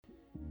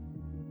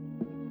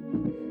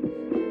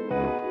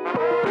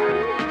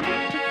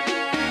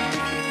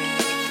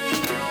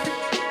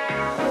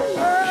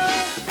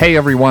Hey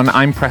everyone,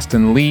 I'm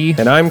Preston Lee.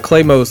 And I'm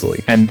Clay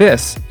Mosley. And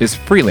this is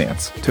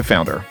Freelance to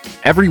Founder.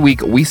 Every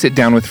week, we sit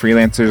down with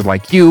freelancers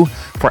like you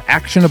for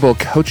actionable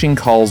coaching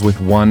calls with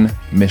one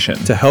mission: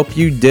 to help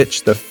you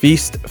ditch the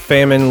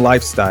feast-famine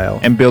lifestyle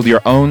and build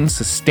your own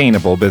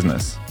sustainable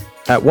business.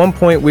 At one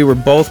point, we were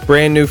both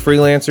brand new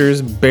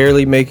freelancers,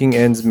 barely making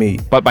ends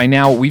meet. But by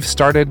now, we've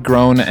started,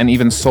 grown, and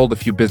even sold a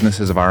few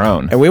businesses of our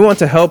own. And we want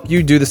to help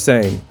you do the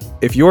same.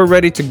 If you're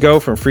ready to go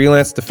from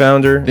freelance to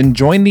founder, then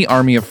join the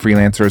army of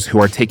freelancers who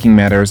are taking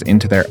matters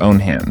into their own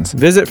hands.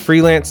 Visit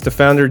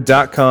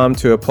freelancetofounder.com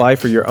to apply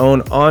for your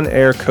own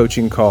on-air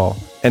coaching call.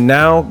 And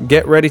now,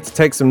 get ready to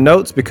take some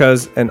notes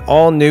because an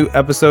all-new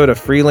episode of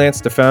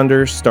Freelance to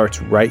Founder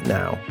starts right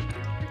now.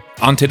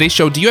 On today's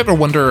show, do you ever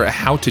wonder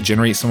how to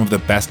generate some of the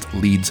best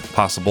leads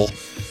possible?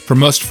 For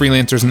most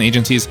freelancers and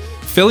agencies,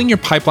 filling your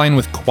pipeline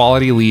with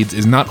quality leads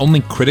is not only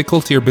critical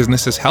to your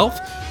business's health,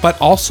 but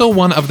also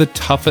one of the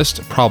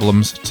toughest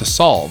problems to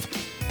solve.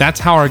 That's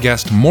how our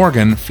guest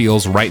Morgan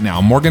feels right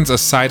now. Morgan's a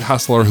side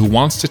hustler who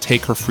wants to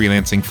take her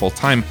freelancing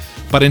full-time,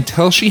 but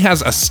until she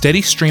has a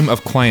steady stream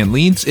of client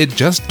leads, it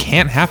just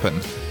can't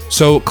happen.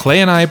 So Clay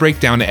and I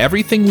break down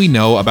everything we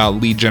know about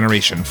lead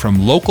generation,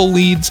 from local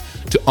leads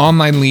to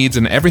online leads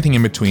and everything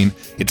in between.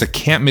 It's a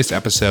can't miss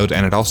episode,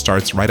 and it all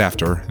starts right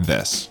after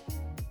this.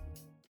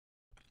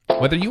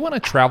 Whether you want to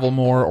travel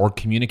more or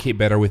communicate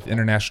better with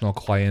international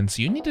clients,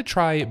 you need to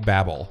try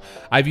Babbel.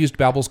 I've used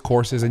Babbel's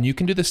courses, and you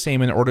can do the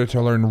same in order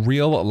to learn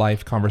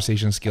real-life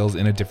conversation skills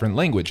in a different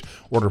language.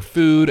 Order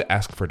food,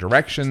 ask for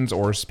directions,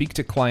 or speak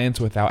to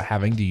clients without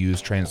having to use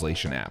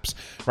translation apps.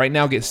 Right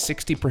now, get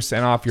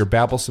 60% off your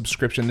Babbel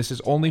subscription. This is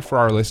only for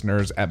our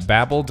listeners at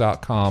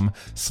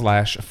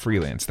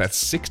babbel.com/freelance. That's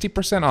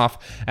 60% off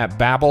at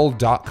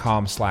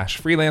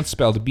babbel.com/freelance,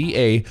 spelled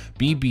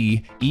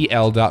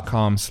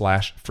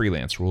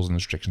BABBEL.com/freelance. Rules and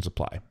restrictions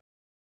apply.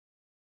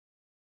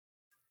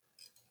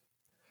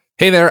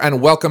 Hey there, and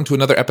welcome to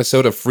another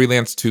episode of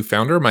Freelance to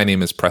Founder. My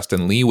name is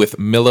Preston Lee with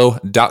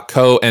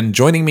Millo.co, and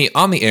joining me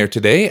on the air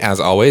today,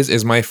 as always,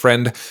 is my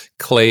friend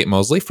Clay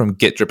Mosley from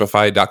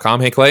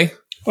GetDripify.com. Hey, Clay.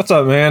 What's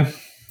up, man?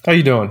 How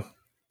you doing?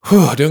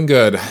 Doing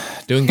good.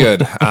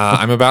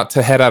 I'm about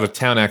to head out of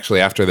town, actually,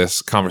 after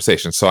this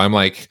conversation, so I'm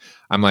like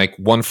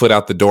 1 foot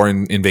out the door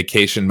in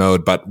vacation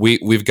mode, but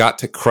we've got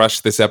to crush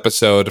this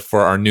episode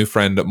for our new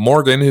friend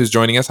Morgan, who's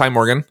joining us. Hi,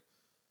 Morgan.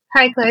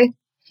 Hi, Clay.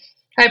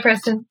 Hi,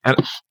 Preston.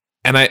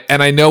 And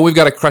I know we've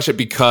got to crush it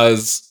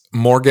because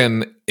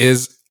Morgan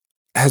has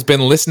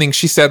been listening.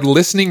 She said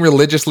listening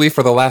religiously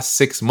for the last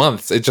 6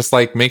 months. It just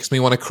makes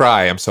me want to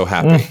cry. I'm so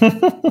happy.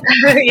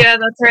 Yeah,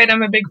 that's right.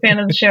 I'm a big fan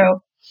of the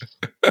show.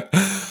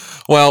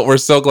 Well, we're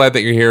so glad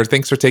that you're here.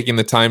 Thanks for taking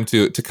the time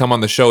to come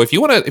on the show. If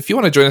you want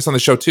to join us on the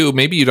show too,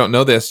 maybe you don't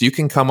know this, you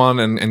can come on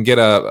and get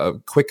a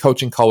quick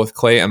coaching call with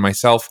Clay and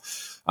myself.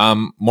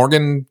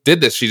 Morgan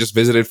did this. She just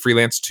visited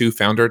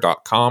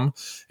freelance2founder.com,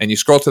 and you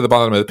scroll to the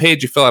bottom of the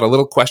page. You fill out a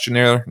little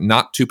questionnaire,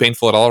 not too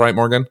painful at all, right,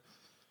 Morgan?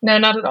 No,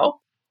 not at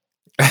all.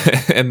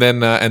 and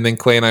then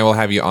Clay and I will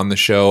have you on the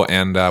show,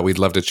 and we'd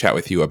love to chat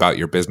with you about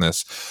your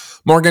business.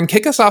 Morgan,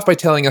 kick us off by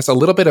telling us a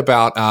little bit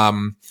about,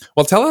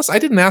 tell us, I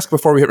didn't ask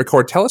before we hit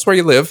record, tell us where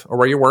you live or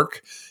where you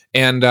work,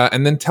 and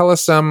then tell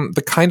us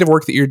the kind of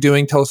work that you're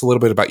doing. Tell us a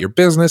little bit about your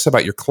business,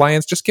 about your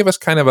clients. Just give us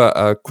kind of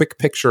a quick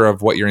picture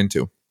of what you're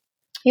into.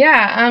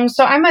 Yeah,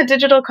 so I'm a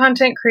digital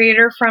content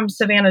creator from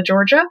Savannah,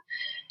 Georgia,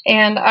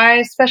 and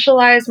I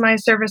specialize my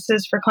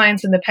services for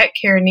clients in the pet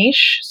care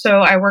niche. So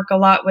I work a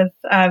lot with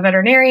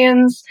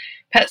veterinarians,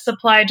 pet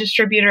supply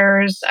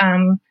distributors,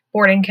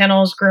 boarding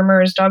kennels,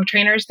 groomers, dog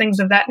trainers, things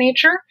of that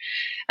nature.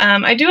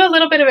 I do a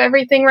little bit of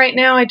everything right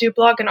now. I do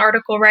blog and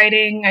article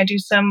writing. I do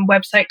some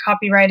website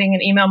copywriting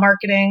and email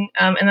marketing.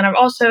 And then I've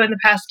also in the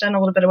past done a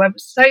little bit of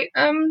website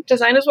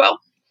design as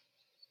well.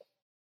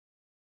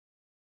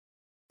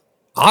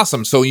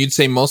 Awesome. So you'd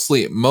say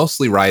mostly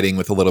writing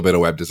with a little bit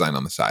of web design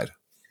on the side.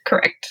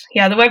 Correct.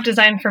 Yeah, the web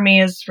design for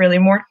me is really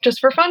more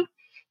just for fun.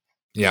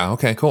 Yeah.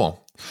 Okay,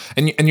 cool.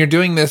 And you're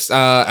doing this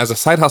as a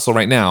side hustle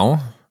right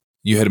now.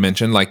 You had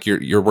mentioned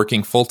you're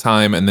working full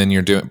time, and then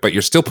but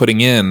you're still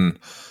putting in,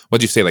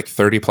 what'd you say,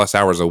 30 plus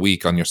hours a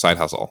week on your side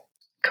hustle?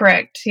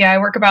 Correct. Yeah, I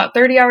work about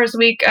 30 hours a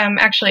week,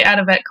 actually at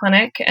a vet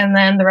clinic, and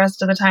then the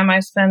rest of the time I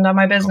spend on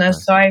my business.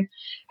 Okay. So I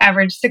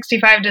average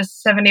 65 to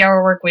 70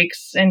 hour work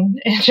weeks in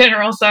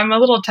general. So I'm a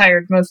little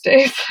tired most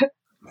days.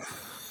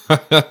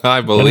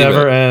 I believe it.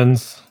 Never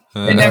ends.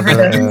 It never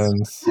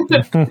ends.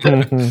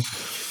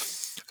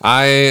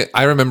 I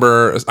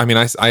remember,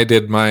 I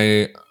did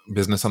my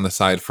business on the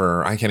side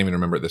for, I can't even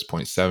remember at this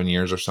point, 7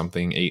 years or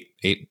something,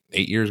 eight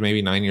years, maybe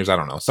 9 years. I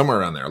don't know, somewhere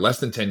around there, less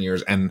than 10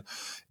 years. And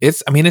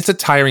it's a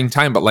tiring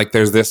time, but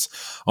there's this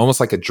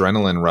almost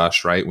adrenaline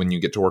rush, right? When you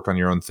get to work on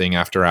your own thing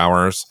after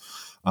hours.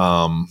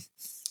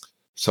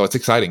 So it's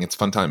exciting. It's a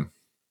fun time.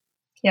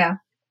 Yeah.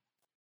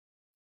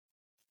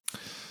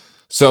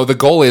 So the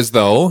goal is,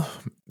 though,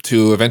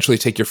 to eventually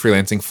take your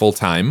freelancing full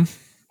time.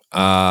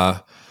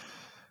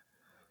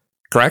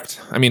 Correct?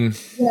 I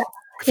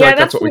feel like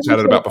that's what we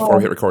chatted about before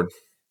we hit record.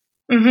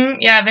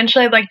 Yeah,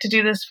 eventually I'd like to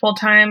do this full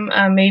time,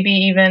 maybe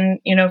even,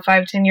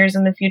 5-10 years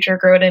in the future,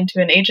 grow it into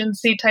an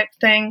agency type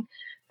thing,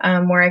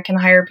 where I can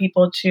hire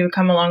people to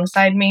come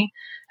alongside me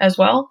as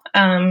well.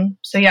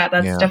 So yeah,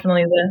 that's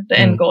definitely the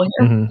end goal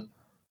here. Mm-hmm.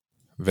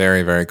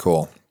 Very, very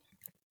cool.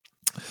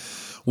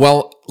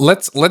 Well,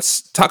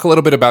 let's talk a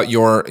little bit about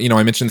your,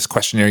 I mentioned this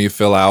questionnaire you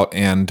fill out,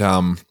 and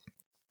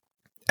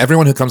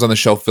everyone who comes on the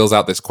show fills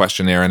out this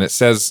questionnaire, and it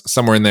says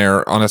somewhere in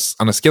there on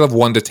a scale of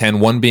 1 to 10,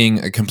 1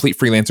 being a complete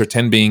freelancer,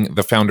 10 being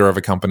the founder of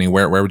a company,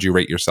 where would you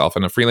rate yourself?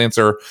 And a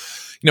freelancer,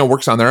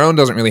 works on their own,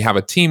 doesn't really have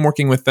a team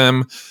working with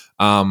them,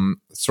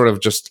 sort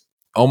of just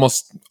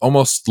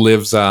almost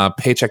lives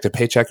paycheck to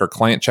paycheck, or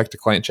client check to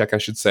client check, I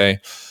should say.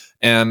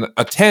 And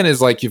a 10 is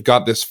like you've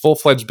got this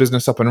full-fledged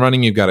business up and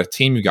running. You've got a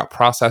team, you've got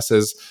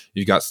processes,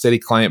 you've got steady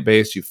client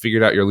base, you've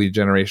figured out your lead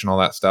generation, all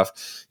that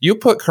stuff. You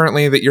put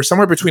currently that you're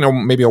somewhere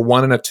between maybe a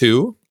 1 and a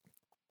 2,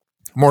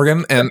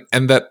 Morgan, and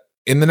that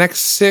in the next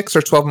 6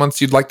 or 12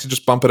 months, you'd like to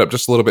just bump it up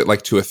just a little bit,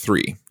 like to a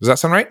 3. Does that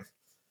sound right?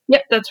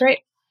 Yep, that's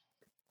right.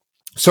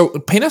 So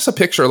paint us a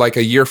picture like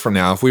a year from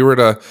now. If we were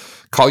to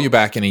call you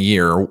back in a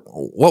year,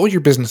 what would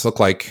your business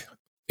look like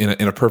in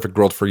a perfect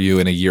world for you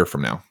in a year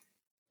from now?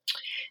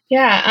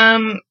 Yeah,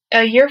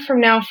 a year from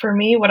now for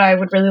me, what I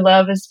would really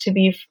love is to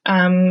be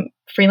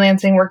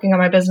freelancing, working on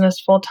my business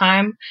full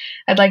time.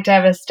 I'd like to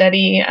have a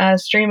steady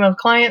stream of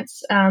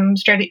clients,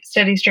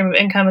 steady stream of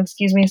income,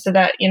 so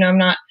that, I'm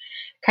not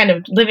kind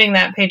of living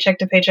that paycheck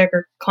to paycheck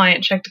or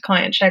client check to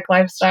client check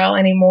lifestyle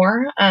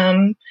anymore.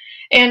 And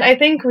I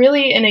think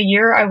really in a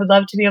year, I would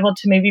love to be able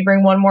to maybe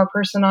bring one more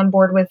person on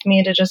board with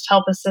me to just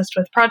help assist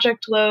with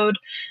project load,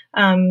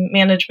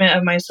 management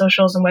of my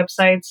socials and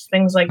websites,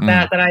 things like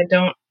that I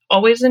don't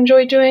always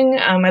enjoy doing.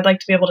 I'd like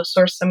to be able to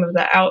source some of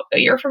that out a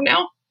year from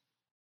now.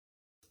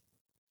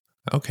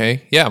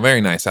 Okay. Yeah, very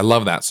nice. I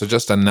love that. So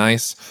just a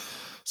nice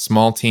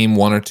small team,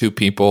 1 or 2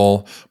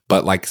 people,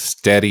 but like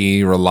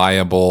steady,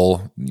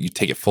 reliable. You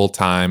take it full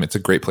time. It's a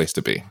great place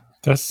to be.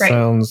 That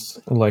sounds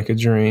like a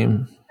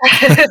dream.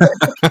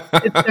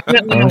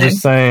 I'm just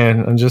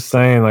saying,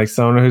 like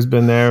someone who's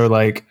been there with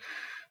like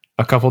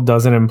a couple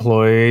dozen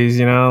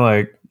employees,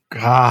 like,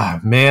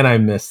 man, I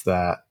miss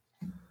that.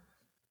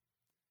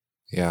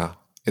 Yeah.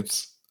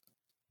 It's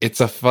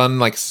a fun,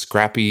 like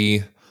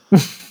scrappy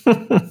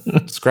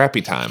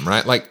time,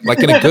 right? Like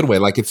in a good way.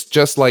 Like it's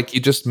just like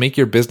you just make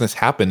your business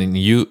happen, and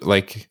you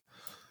like.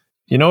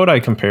 You know what I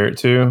compare it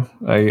to?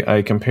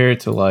 I compare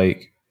it to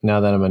like, now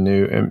that I'm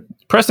and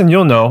Preston,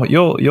 you'll know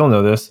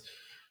this.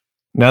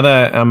 Now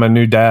that I'm a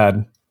new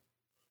dad,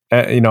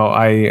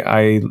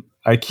 I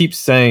keep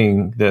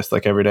saying this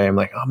like every day. I'm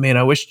like, oh man,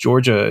 I wish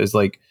Georgia is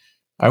like,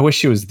 I wish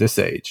she was this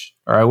age,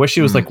 or I wish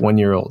she was like 1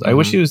 year old. I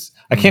wish she was,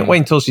 I can't wait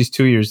until she's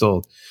 2 years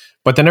old.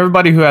 But then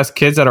everybody who has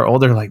kids that are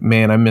older, like,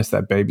 man, I miss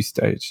that baby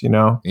stage,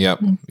 Yep.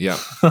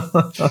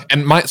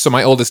 And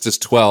my oldest is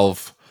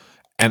 12.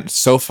 And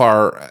so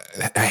far,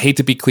 I hate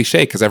to be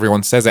cliche because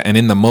everyone says it. And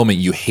in the moment,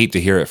 you hate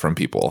to hear it from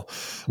people.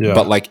 Yeah.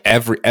 But like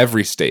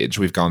every stage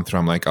we've gone through,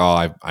 I'm like,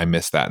 oh, I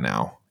miss that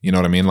now. You know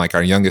what I mean? Like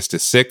our youngest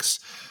is 6.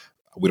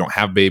 We don't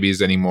have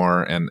babies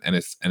anymore. And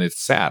it's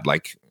sad.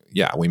 Like,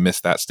 yeah, we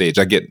miss that stage.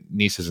 I get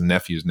nieces and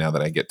nephews now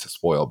that I get to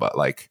spoil, but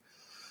like,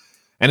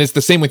 and it's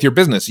the same with your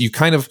business. You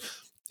kind of,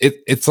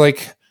 it's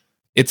like,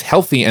 it's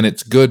healthy and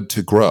it's good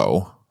to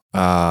grow.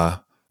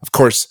 Of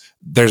course,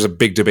 there's a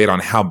big debate on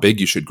how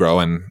big you should grow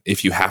and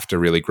if you have to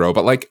really grow.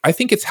 But like, I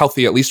think it's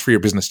healthy, at least for your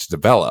business to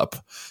develop,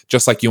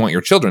 just like you want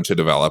your children to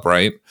develop,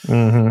 right?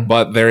 Mm-hmm.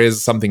 But there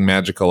is something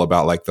magical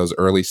about like those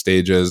early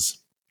stages.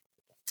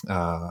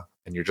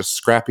 And you're just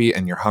scrappy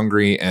and you're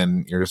hungry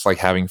and you're just like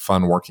having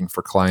fun working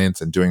for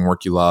clients and doing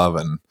work you love,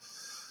 and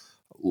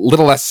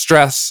little less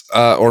stress,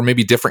 or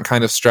maybe different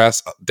kind of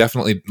stress,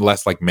 definitely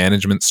less like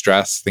management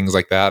stress, things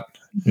like that.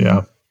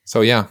 Yeah.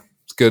 So yeah,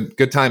 it's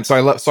good time. So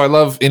I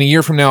love in a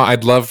year from now,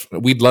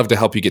 we'd love to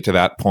help you get to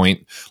that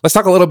point. Let's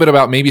talk a little bit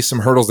about maybe some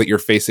hurdles that you're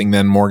facing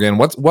then, Morgan.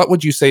 What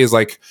would you say is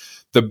like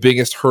the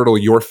biggest hurdle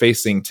you're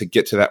facing to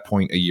get to that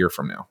point a year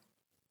from now?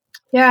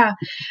 Yeah,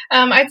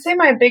 I'd say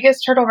my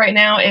biggest hurdle right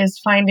now is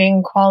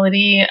finding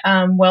quality,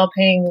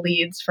 well-paying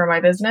leads for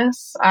my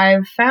business.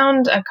 I've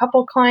found a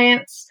couple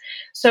clients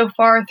so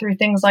far through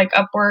things like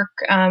Upwork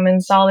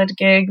and Solid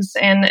Gigs,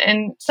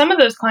 and some of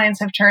those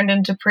clients have turned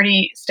into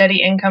pretty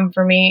steady income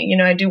for me.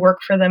 I do work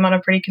for them on a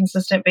pretty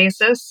consistent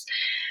basis.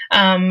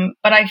 But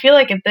I feel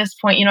like at this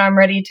point, I'm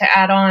ready to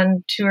add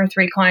on 2 or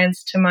 3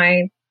 clients to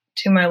my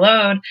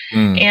load,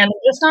 and I'm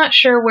just not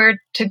sure where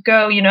to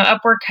go.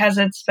 Upwork has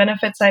its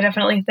benefits, I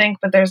definitely think,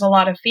 but there's a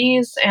lot of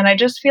fees, and I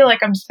just feel like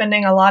I'm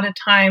spending a lot of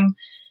time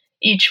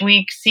each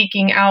week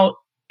seeking out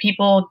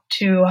people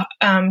to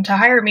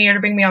hire me or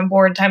to bring me on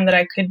board, time that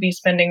I could be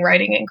spending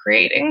writing and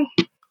creating.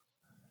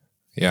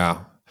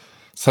 Yeah,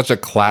 such a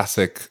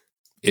classic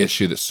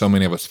issue that so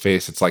many of us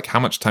face. It's like, how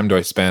much time do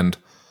I spend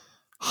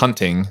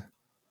hunting,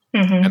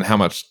 and how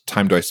much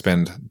time do I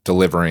spend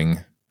delivering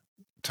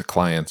to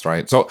clients,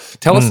 right? So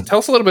tell us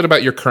a little bit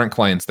about your current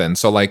clients then.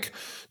 So like,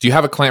 do you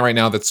have a client right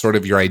now that's sort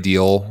of your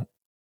ideal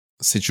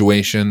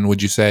situation,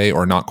 would you say,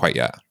 or not quite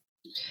yet?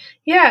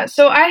 Yeah,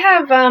 so I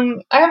have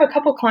a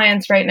couple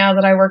clients right now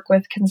that I work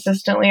with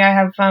consistently. I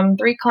have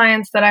 3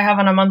 clients that I have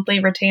on a monthly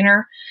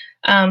retainer.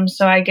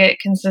 So I get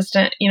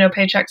consistent,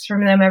 paychecks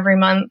from them every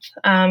month,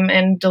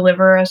 and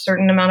deliver a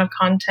certain amount of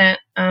content,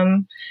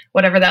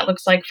 whatever that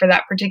looks like for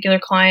that particular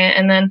client.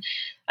 And then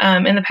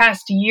in the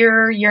past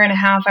year and a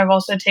half, I've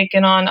also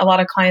taken on a lot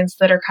of clients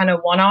that are kind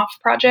of one-off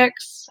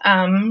projects.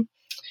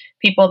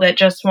 People that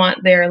just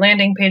want their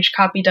landing page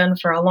copy done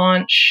for a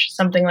launch,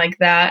 something like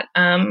that,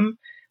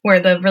 where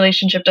the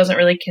relationship doesn't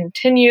really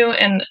continue.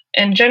 And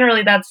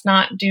generally that's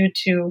not due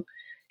to,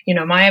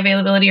 my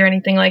availability or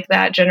anything like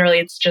that. Generally,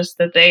 it's just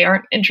that they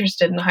aren't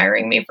interested in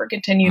hiring me for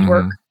continued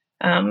work.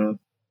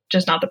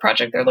 Just not the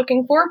project they're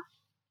looking for.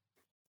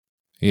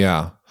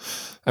 Yeah.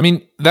 I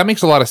mean, that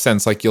makes a lot of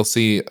sense. Like you'll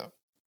see,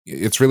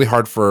 it's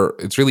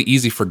really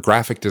easy for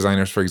graphic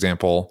designers, for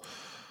example,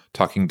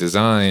 talking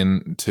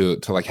design to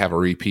like have a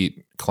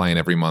repeat client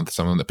every month,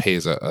 someone that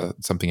pays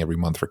something every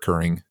month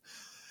recurring.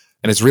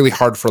 And it's really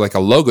hard for like a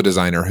logo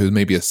designer who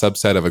may be a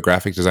subset of a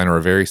graphic designer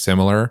or very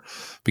similar,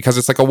 because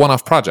it's like a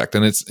one-off project.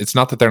 And it's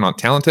not that they're not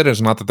talented.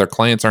 It's not that their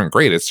clients aren't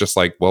great. It's just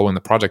like, well, when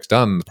the project's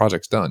done, the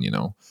project's done,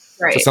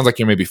 Right. So it sounds like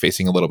you're maybe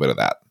facing a little bit of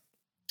that.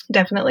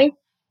 Definitely.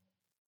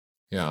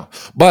 Yeah.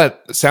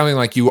 But sounding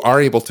like you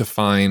are able to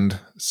find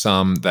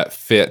some that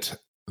fit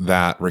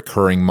that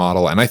recurring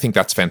model. And I think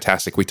that's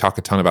fantastic. We talk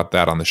a ton about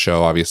that on the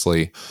show,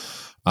 obviously.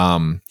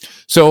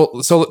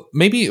 So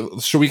maybe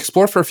should we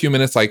explore for a few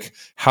minutes, like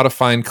how to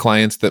find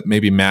clients that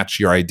maybe match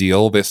your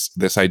ideal,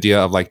 this idea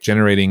of like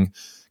generating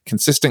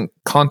consistent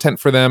content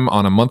for them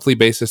on a monthly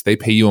basis. They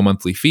pay you a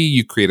monthly fee.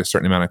 You create a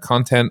certain amount of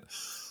content.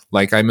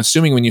 Like I'm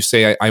assuming when you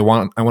say, I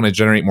want to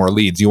generate more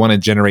leads, you want to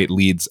generate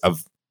leads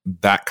of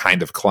that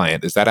kind of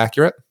client. Is that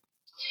accurate?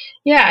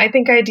 Yeah, I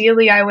think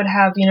ideally I would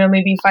have,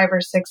 maybe 5 or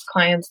 6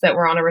 clients that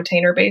were on a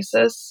retainer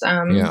basis,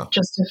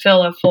 just to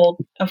fill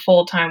a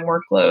full-time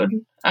workload.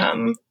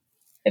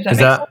 If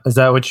that is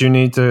that what you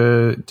need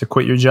to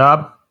quit your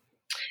job?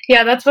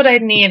 Yeah, that's what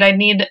I'd need. I'd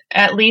need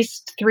at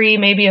least 3,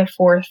 maybe a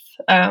 4th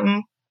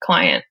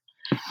client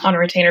on a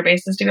retainer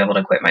basis to be able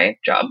to quit my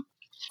job.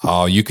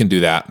 Oh, you can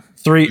do that.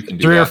 Three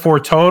or 4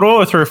 total,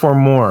 or 3 or 4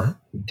 more?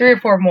 3 or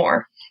 4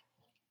 more.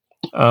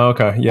 Oh,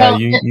 okay. Yeah,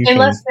 well,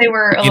 unless they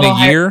were a little in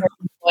a year.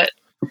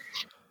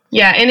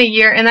 Yeah, in a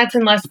year, and that's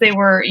unless they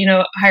were,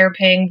 higher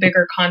paying,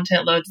 bigger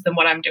content loads than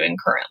what I'm doing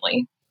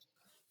currently.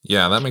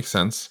 Yeah, that makes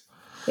sense.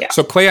 Yeah.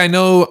 So Clay, I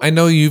know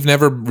you've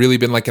never really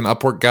been like an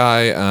Upwork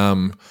guy,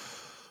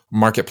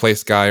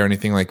 marketplace guy, or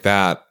anything like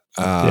that.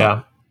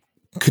 Yeah.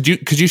 Could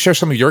you share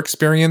some of your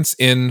experience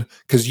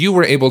because you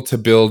were able to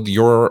build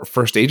your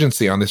first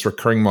agency on this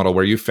recurring model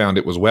where you found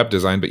it was web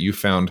design, but you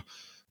found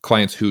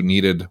clients who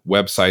needed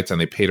websites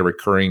and they paid a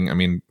recurring. I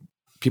mean,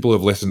 people who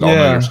have listened all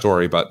know your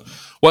story, but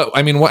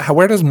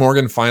where does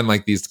Morgan find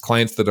like these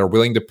clients that are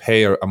willing to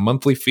pay a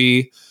monthly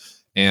fee,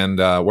 and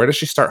where does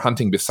she start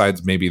hunting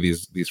besides maybe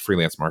these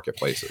freelance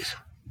marketplaces?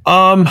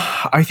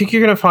 I think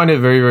you're going to find it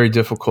very, very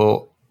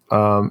difficult.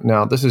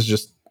 Now, this is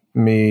just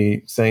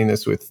me saying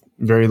this with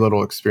very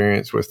little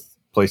experience with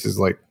places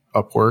like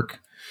Upwork.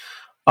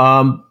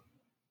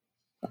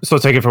 So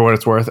take it for what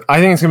it's worth. I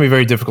think it's going to be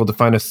very difficult to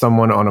find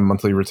someone on a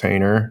monthly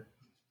retainer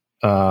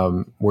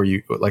where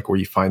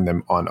you find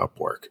them on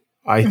Upwork.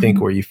 I think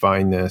where you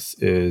find this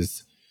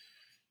is,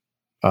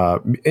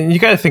 and you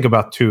got to think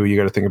about too. You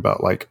got to think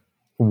about like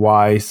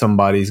why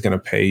somebody's going to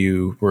pay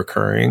you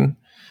recurring,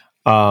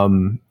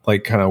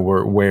 like kind of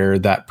where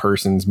that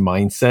person's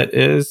mindset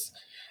is.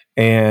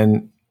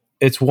 And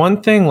it's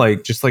one thing,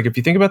 like just like if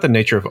you think about the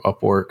nature of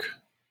Upwork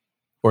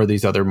or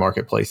these other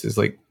marketplaces,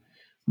 like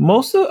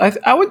most of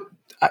I would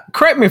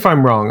correct me if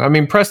I'm wrong. I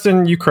mean,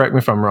 Preston, you correct me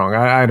if I'm wrong.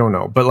 I don't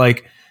know, but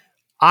like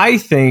I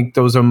think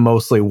those are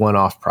mostly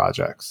one-off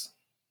projects.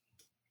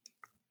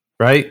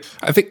 Right?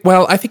 I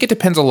think it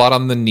depends a lot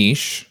on the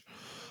niche.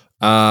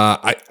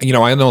 I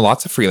know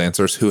lots of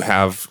freelancers who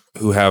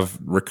have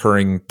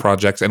recurring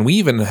projects, and we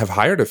even have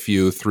hired a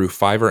few through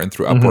Fiverr and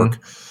through Upwork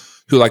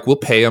who like we'll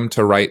pay them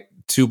to write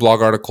 2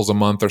 blog articles a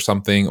month or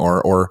something,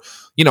 or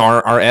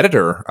our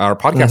editor, our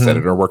podcast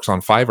editor works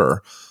on Fiverr,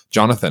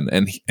 Jonathan,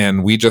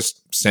 and we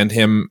just send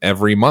him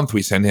every month.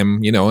 We send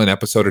him, an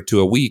episode or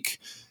 2 a week.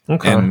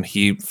 Okay. And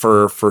he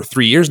for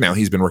 3 years now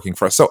he's been working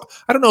for us. So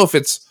I don't know if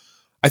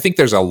I think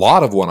there's a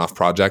lot of one-off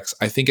projects.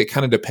 I think it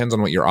kind of depends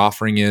on what your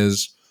offering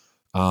is.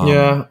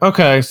 Yeah.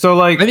 Okay. So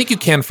like, I think you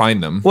can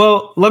find them.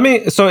 Well,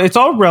 so it's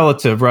all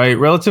relative, right?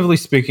 Relatively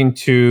speaking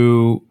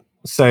to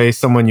say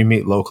someone you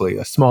meet locally,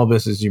 a small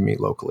business you meet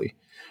locally.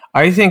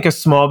 I think a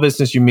small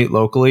business you meet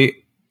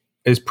locally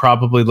is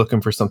probably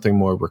looking for something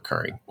more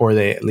recurring, or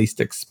they at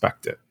least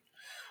expect it.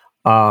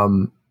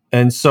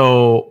 And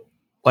so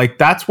like,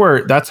 that's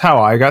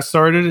how I got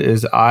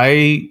started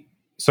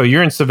so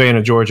you're in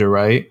Savannah, Georgia,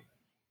 right?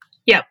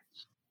 Yep.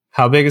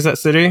 How big is that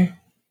city?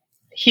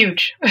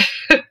 Huge.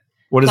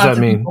 What does that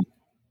mean?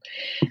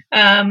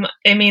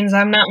 It means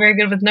I'm not very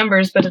good with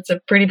numbers, but it's a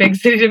pretty big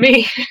city to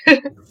me.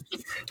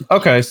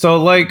 Okay, so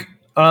like,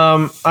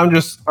 I'm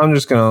just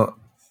gonna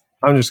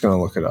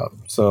look it up.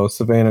 So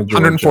Savannah, Georgia.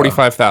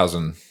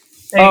 145,000.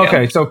 There you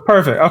Okay, go. so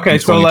perfect. Okay, In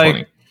so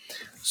 2020.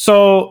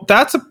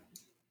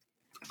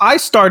 I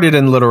started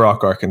in Little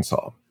Rock,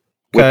 Arkansas.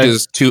 Which Okay.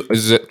 is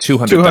it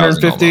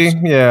 200,000 250. almost?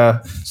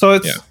 Yeah. So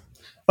it's Yeah.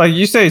 like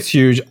you say, it's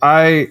huge.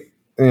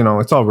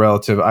 It's all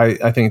relative. I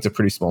think it's a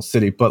pretty small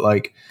city, but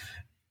like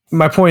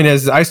my point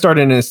is, I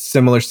started in a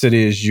similar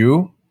city as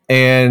you,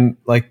 and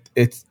like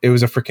it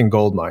was a freaking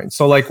gold mine.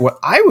 So like what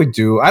I would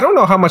do, I don't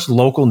know how much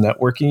local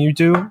networking you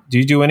do. Do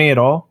you do any at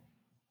all?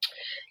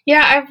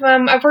 Yeah,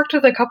 I've worked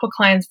with a couple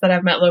clients that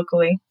I've met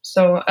locally,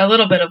 so a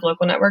little bit of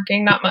local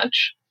networking, not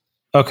much.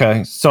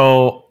 Okay,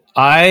 so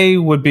I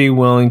would be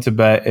willing to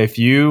bet if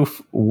you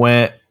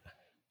went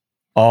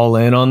all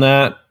in on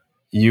that,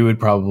 you would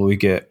probably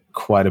get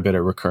quite a bit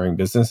of recurring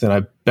business, and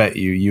I bet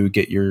you would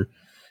get your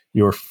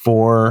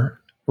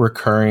 4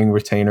 recurring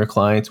retainer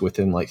clients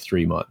within like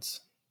 3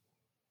 months.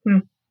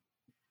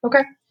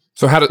 Okay.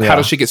 So how Yeah.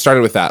 does she get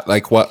started with that?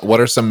 Like what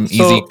are some So-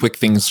 easy, quick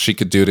things she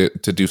could do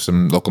to do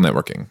some local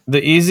networking?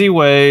 The easy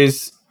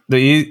ways,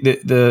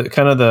 the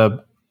kind of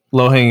the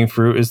low hanging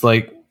fruit is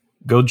like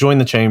go join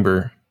the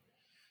chamber.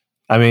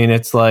 I mean,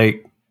 it's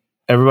like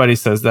everybody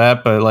says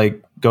that, but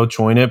like go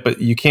join it. But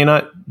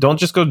don't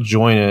just go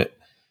join it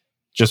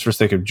just for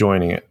sake of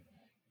joining it.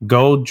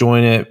 Go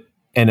join it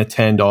and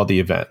attend all the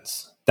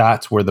events.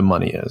 That's where the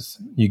money is.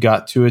 You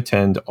got to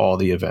attend all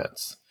the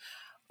events.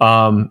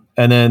 And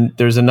then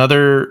there's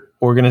another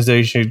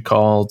organization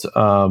called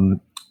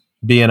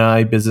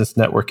BNI, Business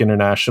Network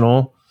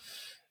International.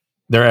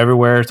 They're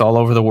everywhere. It's all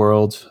over the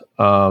world.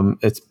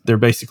 They're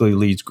basically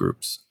leads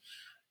groups.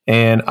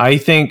 And I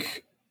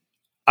think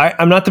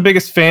I'm not the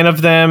biggest fan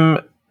of them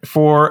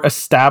for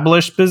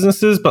established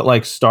businesses, but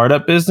like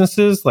startup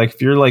businesses, like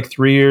if you're like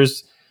 3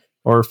 years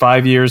or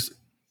 5 years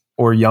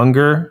or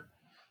younger,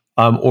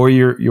 or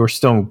you're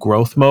still in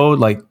growth mode,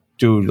 like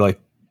dude, like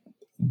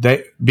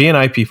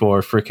BNI people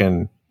are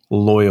freaking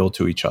loyal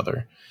to each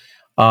other.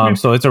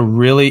 So it's a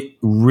really,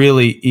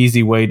 really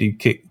easy way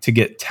to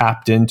get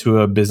tapped into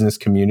a business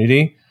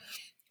community,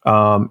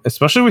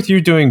 especially with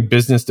you doing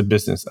business to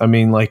business. I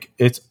mean, like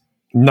it's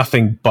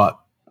nothing but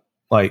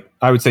like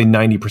I would say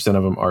 90%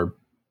 of them are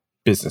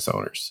business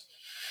owners.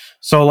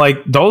 So like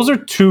those are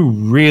 2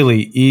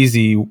 really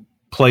easy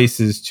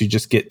places to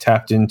just get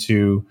tapped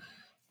into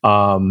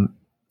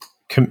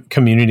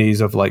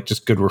communities of like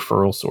just good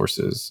referral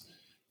sources.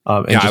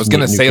 I was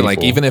going to say,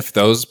 like, even if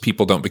those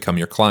people don't become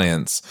your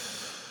clients,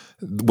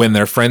 when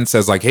their friend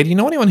says like, hey, do you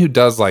know anyone who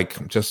does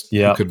like just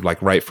who could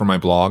like write for my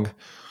blog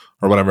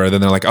or whatever? Then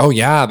they're like, oh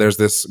yeah, there's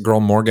this girl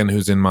Morgan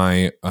who's in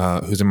my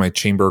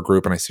chamber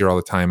group and I see her all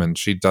the time and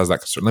she does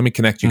that. So let me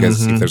connect you guys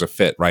to see if there's a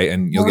fit, right?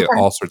 And you'll get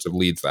all sorts of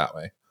leads that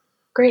way.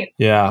 Great.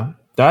 Yeah,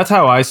 that's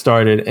how I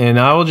started. And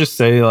I will just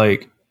say,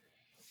 like,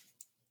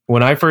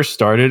 when I first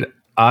started,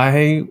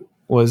 I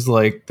was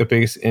like the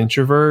biggest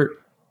introvert,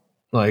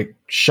 like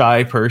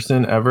shy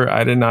person ever.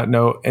 I did not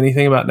know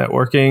anything about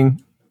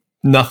networking.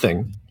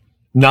 Nothing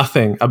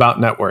about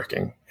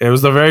networking. It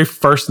was the very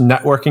first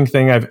networking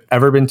thing I've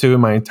ever been to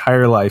in my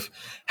entire life.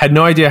 Had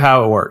no idea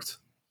how it worked.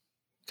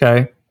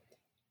 Okay.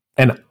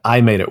 And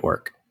I made it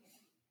work.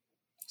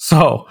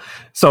 So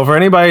for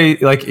anybody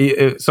like,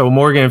 so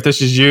Morgan, if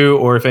this is you,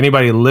 or if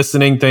anybody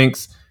listening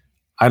thinks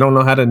I don't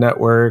know how to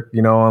network,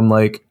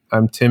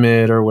 I'm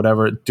timid or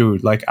whatever,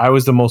 dude, like I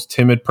was the most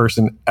timid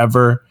person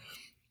ever.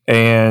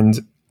 And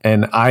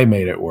I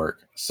made it work.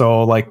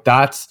 So like,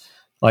 that's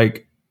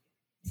like,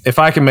 if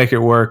I can make it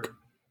work,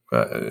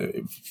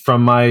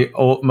 from my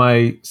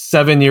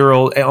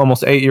 7-year-old,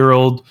 almost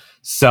 8-year-old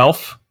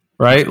self,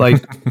 right?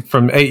 Like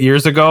from 8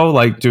 years ago,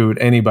 like, dude,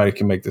 anybody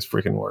can make this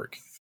freaking work.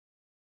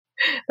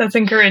 That's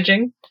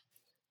encouraging.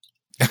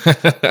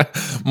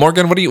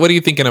 Morgan, what are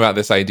you thinking about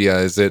this idea?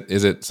 Is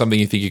it something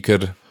you think you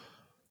could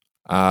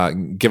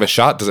give a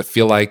shot? Does it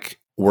feel like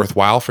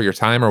worthwhile for your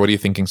time, or what are you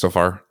thinking so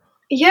far?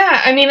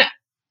 Yeah, I mean,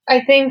 I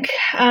think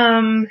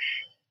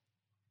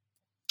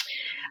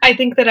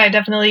that I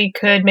definitely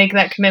could make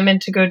that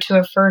commitment to go to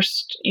the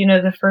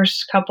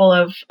first couple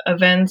of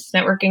events,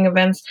 networking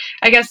events.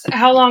 I guess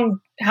how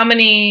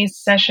many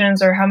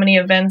sessions or how many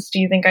events do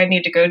you think I'd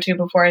need to go to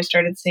before I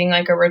started seeing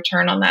like a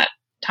return on that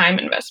time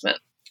investment?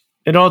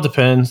 It all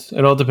depends.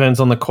 It all depends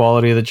on the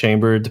quality of the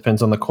chamber. It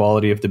depends on the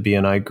quality of the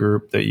BNI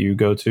group that you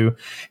go to.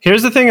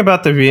 Here's the thing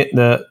about the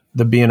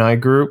BNI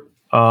group.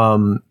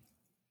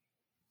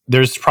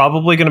 There's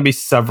probably going to be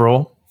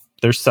several.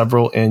 There's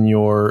several in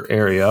your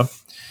area.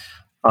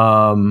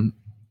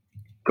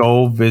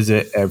 Go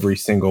visit every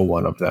single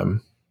one of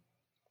them.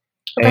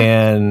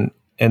 Okay.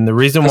 And the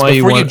reason why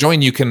before you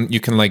join, you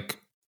can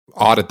like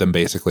audit them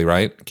basically,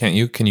 right? Can't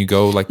you? Can you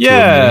go like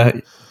yeah.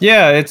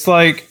 It's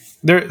like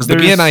the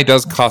BNI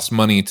does cost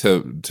money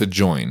to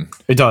join.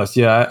 It does,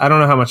 yeah. I don't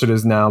know how much it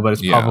is now, but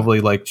it's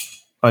probably like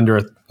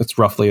it's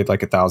roughly like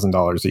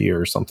 $1,000 a year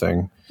or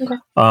something. Okay.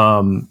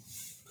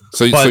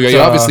 So you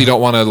obviously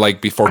don't want to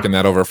like be forking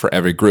that over for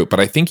every group,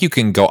 but I think you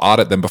can go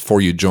audit them before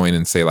you join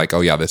and say like,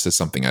 oh yeah, this is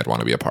something I'd want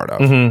to be a part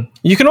of. Mm-hmm.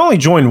 You can only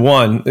join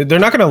one. They're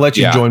not going to let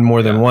you join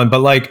more than one,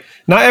 but like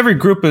not every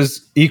group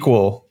is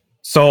equal.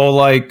 So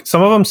like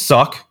some of them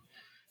suck.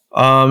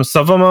 Some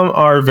of them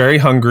are very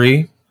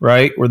hungry,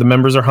 right? Where the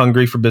members are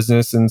hungry for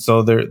business, and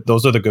so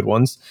those are the good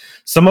ones.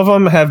 Some of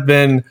them have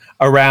been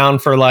around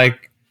for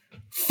like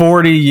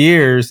 40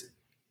 years,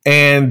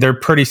 and they're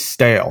pretty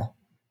stale.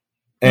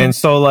 And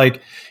so,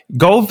 like,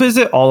 go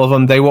visit all of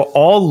them. They will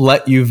all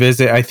let you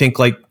visit. I think,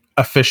 like,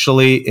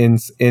 officially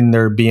in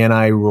their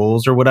BNI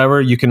rules or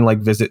whatever, you can like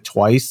visit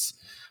twice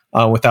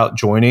without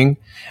joining.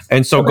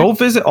 And so, go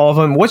visit all of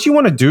them. What you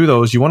want to do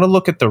though is you want to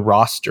look at the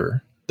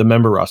roster, the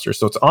member roster.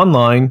 So it's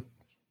online.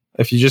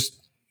 If you just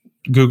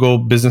Google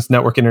Business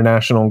Network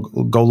International,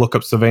 go look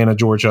up Savannah,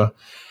 Georgia.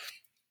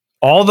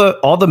 All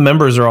the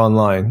members are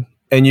online,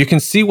 and you can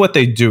see what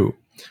they do.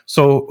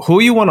 So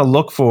who you want to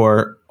look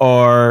for,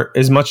 or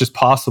as much as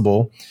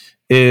possible,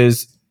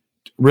 is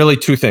really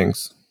two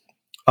things.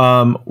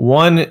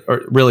 One,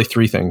 or really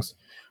three things.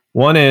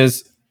 One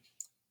is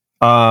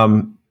how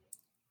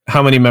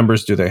many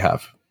members do they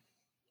have?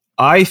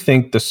 I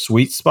think the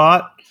sweet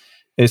spot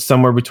is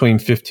somewhere between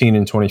 15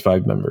 and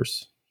 25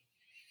 members.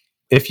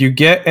 If you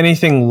get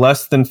anything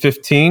less than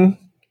 15,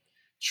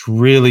 it's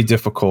really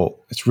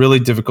difficult. It's really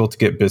difficult to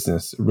get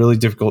business, really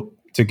difficult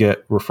to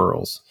get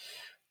referrals.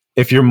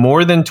 If you're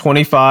more than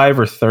 25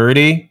 or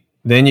 30,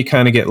 then you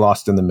kind of get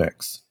lost in the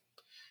mix.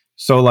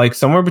 So like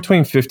somewhere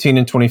between 15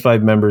 and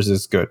 25 members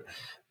is good.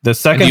 The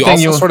second you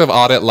thing also sort of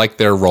audit like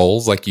their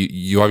roles. Like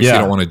you obviously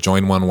don't want to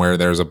join one where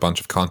there's a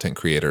bunch of content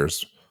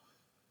creators.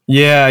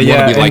 Yeah,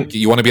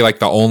 you want to be like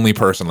the only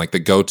person, like the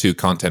go-to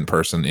content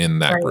person in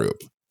that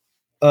group.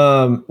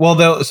 Well,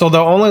 they'll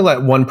only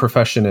let one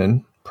profession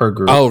in per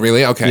group. Oh,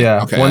 really? Okay.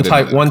 Yeah, okay, one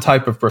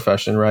type of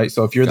profession, right?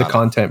 So if you're the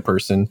content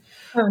person,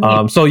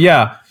 Oh,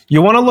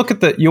 you want to look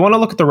at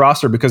the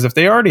roster, because if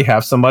they already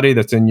have somebody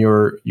that's in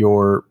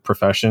your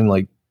profession,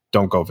 like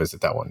don't go visit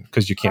that one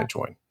because you can't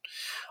join.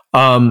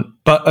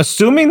 But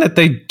assuming that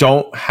they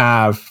don't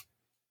have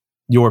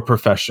your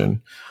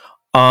profession,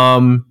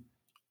 looking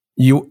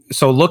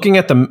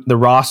at the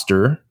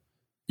roster,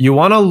 you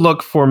want to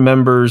look for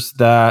members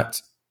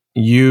that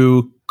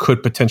you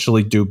could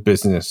potentially do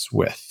business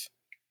with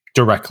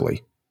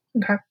directly.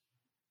 Okay.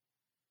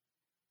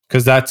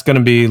 Because that's going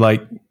to be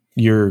like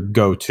your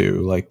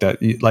go-to,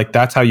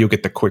 that's how you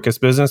get the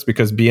quickest business,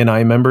 because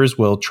BNI members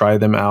will try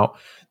them out.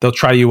 They'll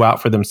try you out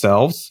for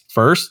themselves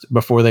first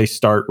before they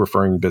start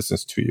referring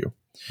business to you.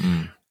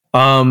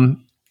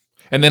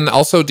 And then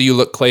also, do you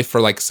look, Clay, for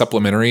like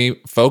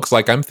supplementary folks?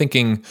 Like I'm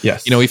thinking,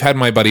 yes. We've had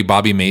my buddy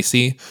Bobby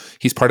Macy.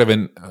 He's part of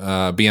an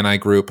BNI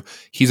group.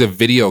 He's a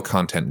video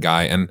content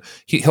guy, and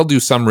he'll do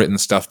some written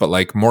stuff. But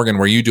like Morgan,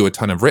 where you do a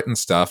ton of written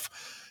stuff,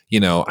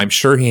 I'm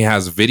sure he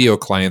has video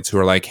clients who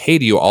are like, hey,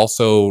 do you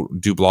also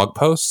do blog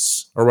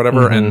posts or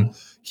whatever? Mm-hmm. And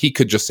he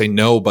could just say,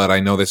 no, but I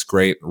know this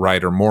great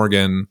writer,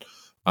 Morgan.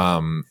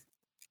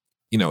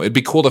 It'd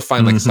be cool to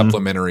find like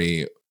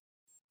supplementary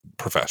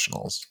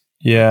professionals.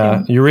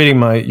 Yeah. You're reading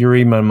my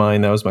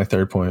mind. That was my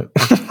third point.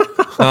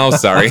 Oh,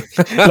 sorry.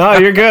 No,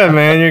 you're good,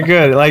 man. You're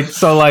good. Like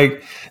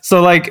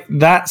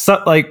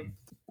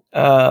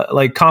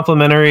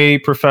complementary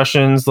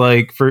professions,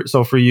 like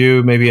for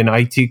you, maybe an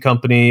IT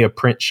company, a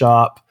print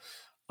shop,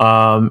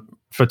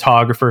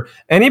 photographer,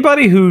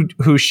 anybody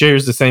who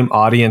shares the same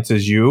audience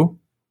as you.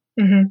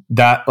 Mm-hmm.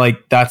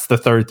 That's the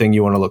third thing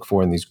you want to look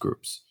for in these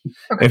groups.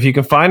 Okay. If you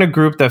can find a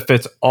group that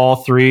fits all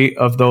three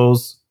of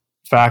those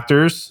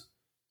factors,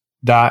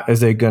 that's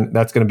going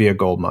to be a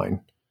gold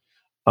mine.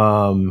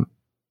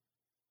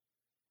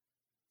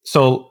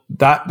 So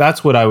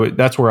that's where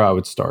I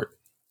would start.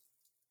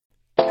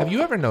 Have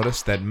you ever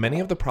noticed that many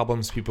of the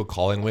problems people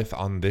call in with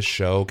on this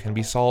show can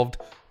be solved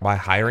by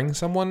hiring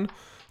someone?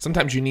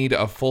 Sometimes you need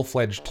a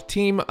full-fledged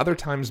team, other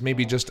times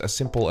maybe just a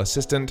simple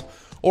assistant,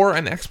 or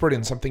an expert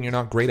in something you're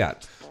not great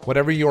at.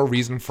 Whatever your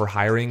reason for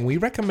hiring, we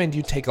recommend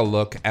you take a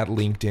look at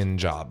LinkedIn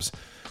Jobs.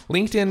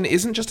 LinkedIn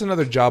isn't just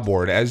another job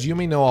board. As you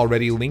may know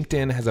already,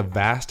 LinkedIn has a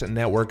vast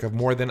network of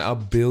more than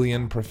 1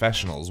 billion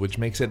professionals, which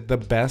makes it the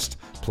best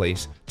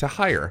place to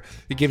hire.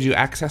 It gives you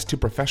access to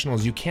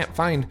professionals you can't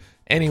find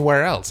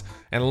anywhere else.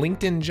 And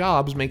LinkedIn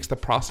Jobs makes the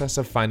process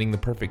of finding the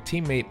perfect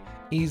teammate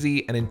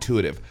easy and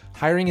intuitive.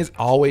 Hiring is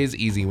always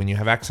easy when you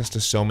have access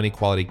to so many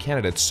quality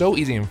candidates. So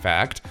easy, in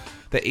fact,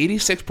 that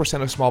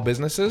 86% of small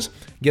businesses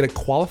get a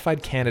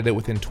qualified candidate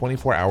within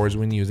 24 hours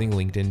when using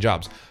LinkedIn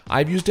Jobs.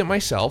 I've used it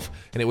myself,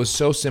 and it was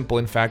so simple.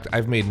 In fact,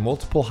 I've made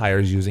multiple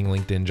hires using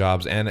LinkedIn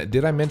Jobs. And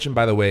did I mention,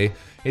 by the way,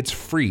 it's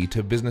free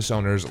to business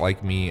owners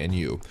like me and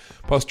you.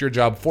 Post your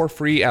job for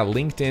free at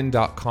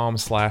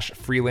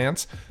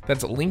linkedin.com/freelance.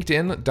 That's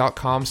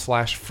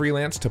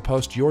linkedin.com/freelance to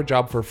post your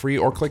job for free,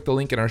 or click the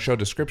link in our show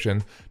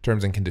description.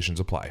 Terms and conditions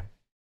apply.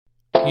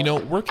 You know,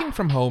 working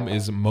from home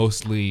is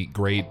mostly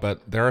great,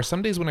 but there are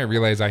some days when I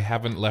realize I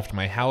haven't left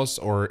my house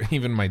or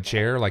even my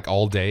chair like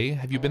all day.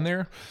 Have you been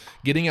there?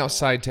 Getting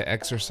outside to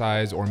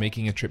exercise or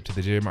making a trip to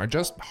the gym are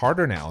just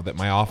harder now that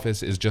my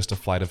office is just a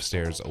flight of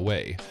stairs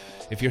away.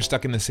 If you're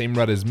stuck in the same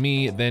rut as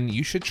me, then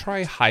you should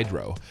try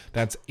Hydrow.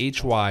 That's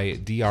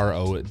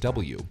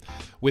HYDROW.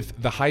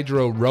 With the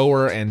Hydrow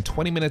rower and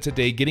 20 minutes a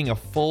day, getting a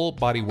full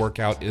body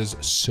workout is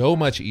so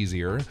much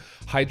easier.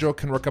 Hydrow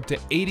can work up to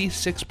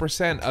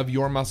 86% of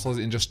your muscles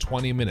in just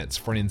 20 minutes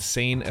for an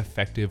insane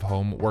effective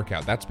home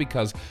workout. That's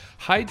because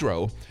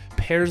Hydrow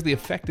pairs the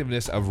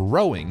effectiveness of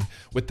rowing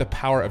with the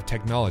power of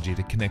technology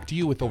to connect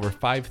you with over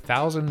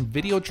 5,000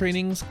 video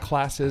trainings,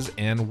 classes,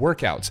 and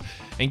workouts.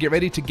 And get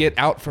ready to get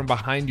out from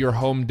behind your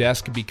home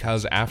desk,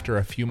 because after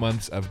a few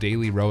months of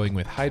daily rowing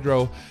with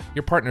Hydrow,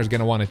 your partner's going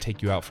to want to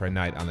take you out for a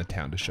night on the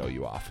town to show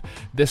you off.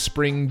 This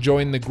spring,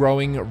 join the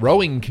growing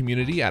rowing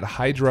community at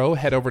Hydrow.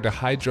 Head over to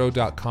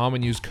hydrow.com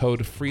and use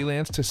code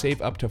FREELANCE to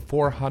save up to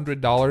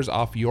 $400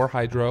 off your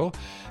Hydrow.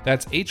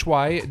 That's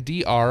HYDROW.com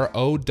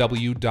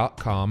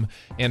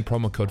and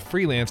promo code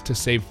FREELANCE to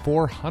save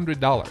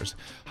 $400.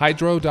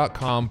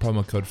 Hydrow.com,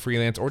 promo code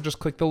FREELANCE, or just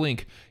click the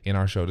link in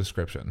our show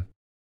description.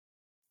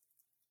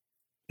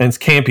 And it's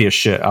campy as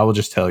shit. I will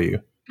just tell you.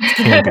 It's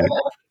campy.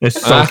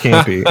 It's so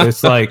campy.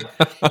 It's like,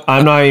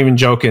 I'm not even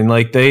joking.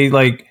 Like they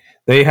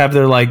have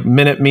their like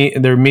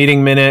their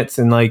meeting minutes,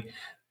 and like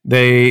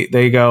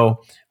they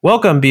go,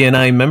 "Welcome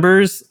BNI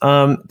members.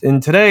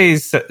 In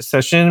today's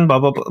session, blah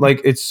blah blah."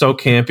 Like, it's so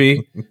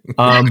campy.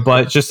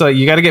 But just like,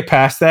 you got to get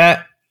past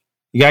that.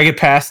 You got to get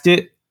past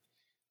it,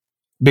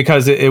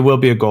 because it will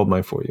be a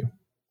goldmine for you.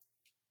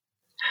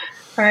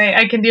 All right,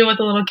 I can deal with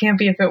a little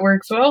campy if it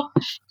works well.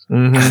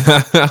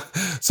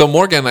 Mm-hmm. So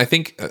Morgan, I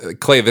think,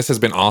 Clay, this has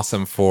been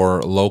awesome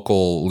for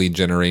local lead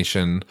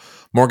generation.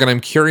 Morgan, I'm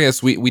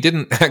curious, we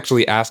didn't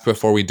actually ask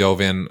before we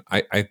dove in.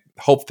 I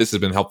hope this has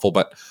been helpful,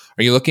 but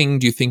are you looking,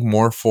 do you think,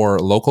 more for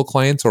local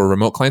clients or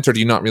remote clients, or do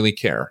you not really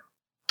care?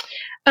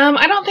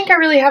 I don't think I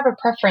really have a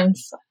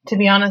preference, to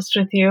be honest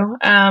with you.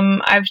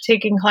 I've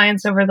taken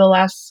clients over the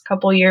last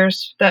couple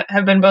years that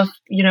have been both,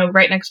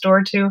 right next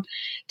door to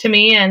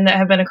me, and that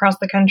have been across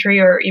the country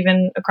or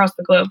even across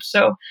the globe.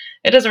 So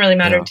it doesn't really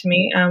matter to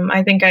me.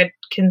 I think I'd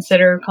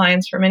consider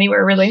clients from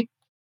anywhere, really.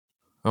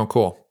 Oh,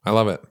 cool. I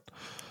love it.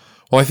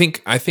 Well,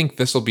 I think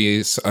this will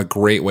be a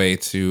great way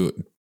to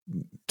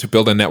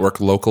build a network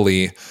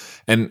locally.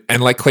 And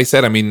like Clay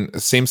said, I mean,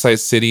 same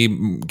size city,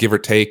 give or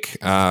take,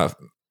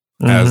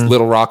 as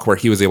Little Rock, where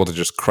he was able to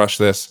just crush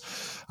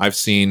this. I've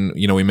seen,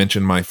 we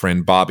mentioned my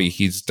friend Bobby.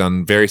 He's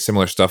done very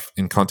similar stuff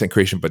in content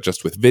creation, but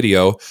just with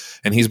video,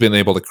 and he's been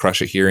able to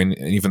crush it here in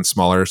an even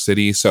smaller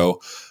city.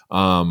 So,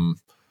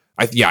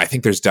 I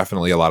think there's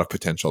definitely a lot of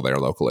potential there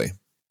locally.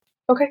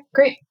 Okay,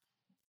 great.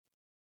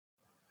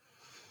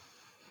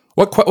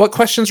 What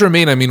questions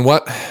remain? I mean,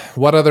 what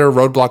other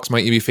roadblocks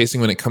might you be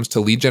facing when it comes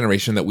to lead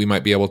generation that we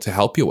might be able to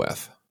help you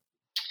with?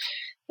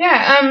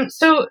 Yeah.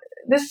 So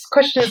this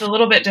question is a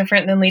little bit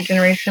different than lead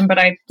generation, but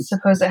I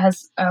suppose it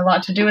has a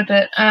lot to do with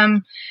it.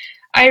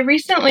 I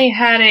recently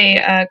had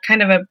a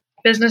kind of a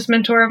business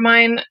mentor of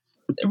mine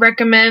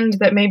recommend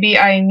that maybe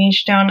I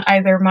niche down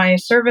either my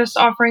service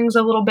offerings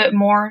a little bit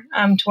more,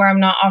 to where I'm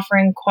not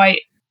offering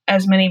quite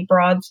as much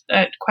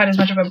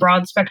of a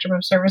broad spectrum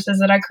of services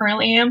that I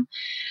currently am,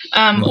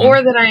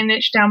 or that I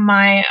niche down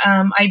my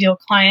ideal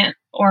client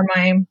or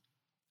my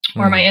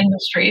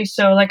industry.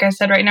 So like I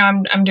said, right now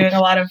I'm doing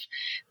a lot of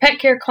pet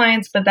care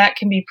clients, but that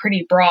can be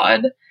pretty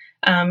broad.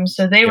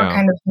 So they were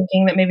kind of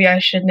thinking that maybe I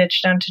should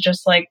niche down to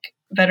just like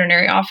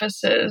veterinary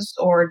offices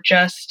or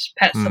just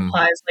pet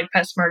supplies like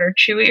PetSmart or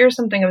Chewy or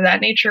something of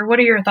that nature. What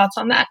are your thoughts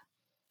on that?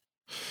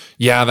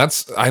 Yeah,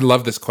 I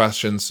love this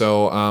question.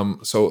 So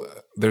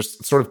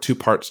there's sort of two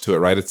parts to it,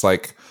 right? It's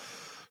like,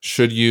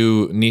 should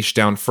you niche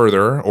down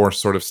further or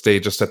sort of stay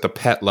just at the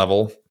pet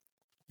level?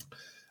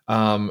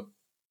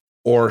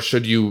 Or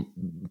should you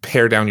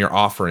pare down your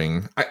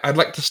offering? I'd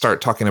like to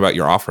start talking about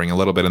your offering a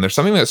little bit. And there's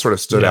something that sort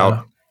of stood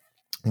out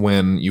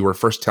when you were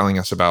first telling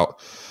us about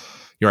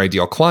your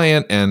ideal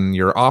client and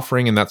your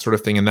offering and that sort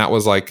of thing. And that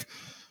was like,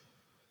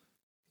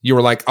 you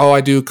were like, oh, I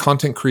do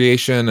content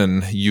creation.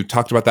 And you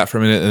talked about that for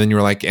a minute. And then you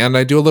were like, and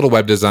I do a little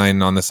web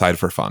design on the side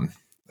for fun.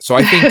 So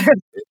I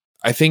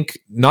think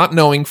not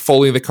knowing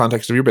fully the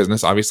context of your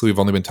business, obviously we've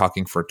only been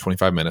talking for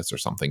 25 minutes or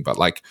something, but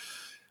like,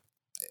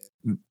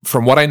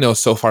 from what I know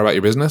so far about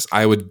your business,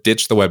 I would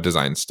ditch the web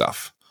design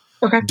stuff.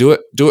 Okay. Do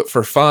it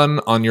for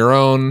fun on your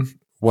own,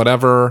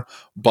 whatever.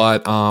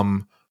 But I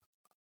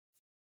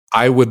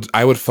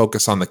would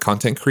focus on the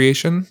content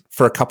creation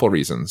for a couple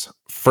reasons.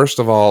 First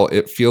of all,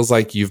 it feels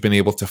like you've been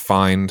able to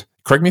find,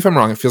 correct me if I'm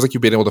wrong, it feels like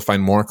you've been able to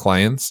find more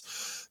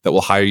clients that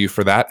will hire you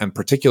for that, and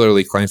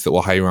particularly clients that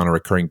will hire you on a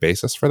recurring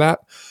basis for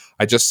that.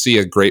 I just see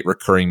a great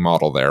recurring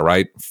model there,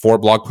 right? 4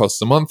 blog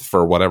posts a month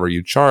for whatever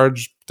you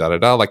charge,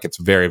 Like, it's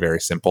very, very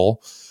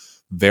simple,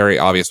 very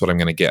obvious what I'm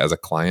going to get as a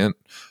client.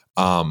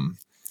 And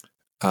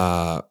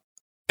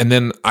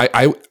then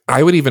I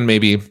would even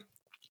maybe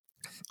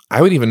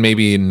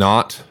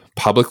not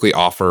publicly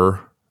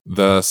offer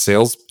the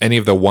sales, any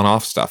of the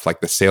one-off stuff,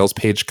 like the sales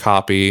page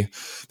copy.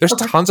 There's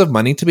tons of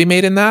money to be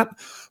made in that.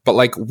 But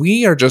like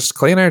Clay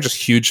and I are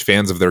just huge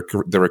fans of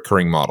the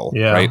recurring model,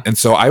 right? And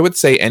so I would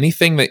say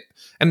anything that,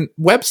 and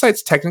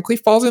websites technically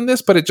falls in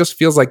this, but it just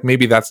feels like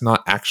maybe that's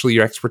not actually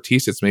your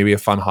expertise. It's maybe a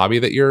fun hobby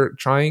that you're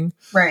trying.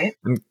 Right.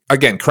 And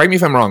again, correct me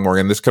if I'm wrong,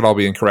 Morgan. This could all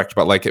be incorrect,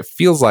 but like it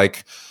feels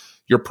like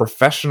your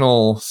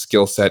professional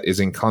skill set is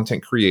in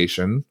content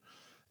creation,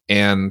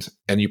 and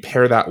you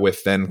pair that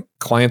with then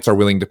clients are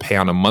willing to pay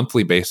on a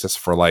monthly basis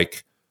for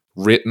like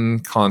written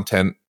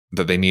content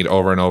that they need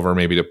over and over,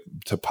 maybe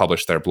to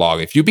publish their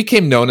blog. If you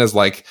became known as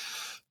like,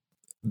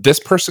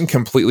 this person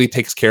completely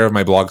takes care of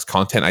my blog's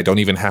content, I don't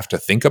even have to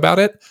think about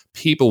it,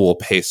 people will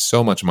pay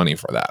so much money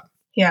for that.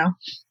 Yeah.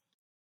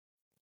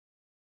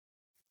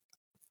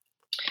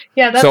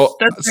 Yeah, that's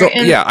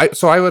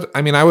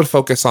I would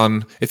focus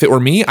on, if it were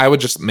me, I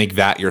would just make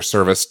that your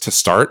service to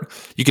start.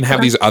 You can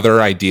have these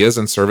other ideas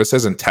and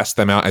services and test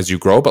them out as you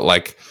grow, but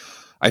like,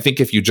 I think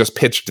if you just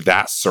pitched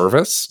that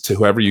service to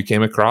whoever you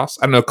came across,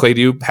 I don't know, Clay,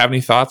 do you have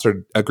any thoughts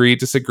or agree,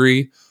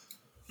 disagree?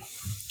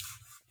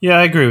 Yeah,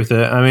 I agree with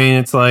it. I mean,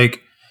 it's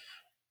like,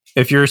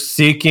 if you're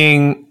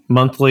seeking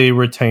monthly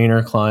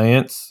retainer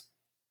clients,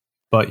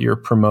 but you're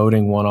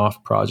promoting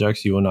one-off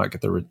projects, you will not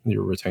get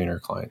your retainer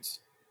clients.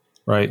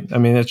 Right. I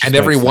mean, and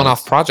every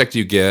one-off project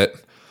you get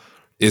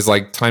is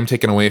like time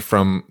taken away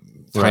from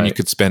time you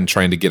could spend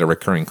trying to get a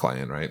recurring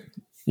client. Right.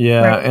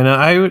 Yeah. Right. And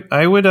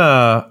I would,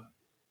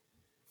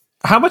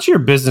 how much of your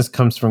business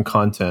comes from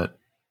content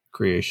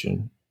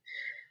creation?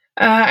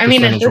 I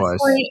mean, at this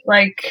point,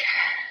 like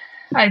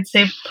I'd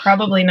say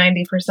probably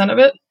 90% of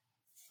it.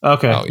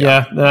 Okay. Oh,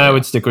 yeah. I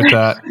would stick with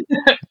that.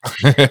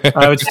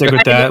 I would stick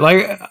with that.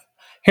 Like,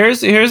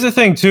 here's the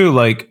thing too.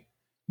 Like,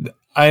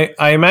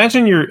 I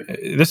imagine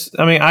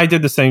I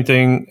did the same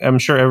thing. I'm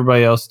sure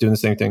everybody else is doing the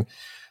same thing.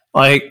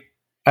 Like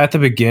at the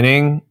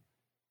beginning,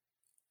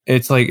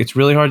 it's like, it's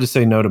really hard to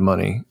say no to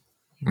money.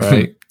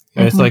 Right.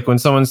 And it's like when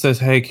someone says,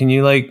 hey, can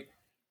you like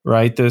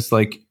write this,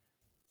 like,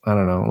 I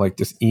don't know, like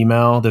this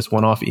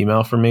one-off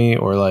email for me,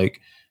 or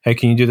like, hey,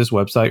 can you do this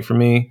website for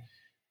me?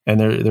 And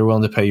they're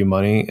willing to pay you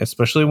money,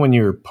 especially when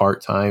you're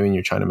part-time and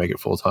you're trying to make it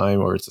full-time,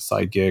 or it's a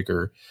side gig,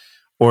 or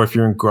if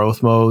you're in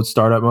growth mode,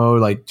 startup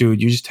mode, like,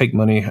 dude, you just take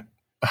money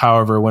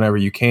whenever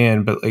you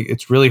can, but like,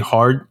 it's really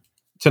hard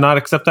to not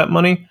accept that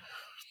money.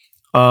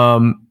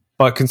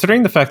 But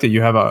considering the fact that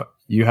you have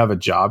a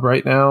job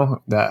right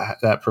now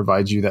that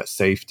provides you that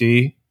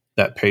safety,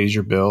 that pays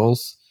your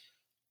bills,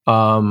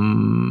 I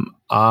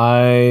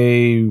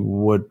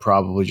would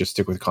probably just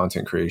stick with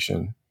content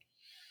creation.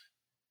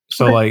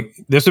 So like,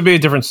 this would be a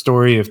different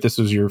story if this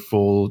was your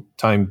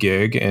full-time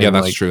gig. And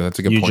that's like, true. That's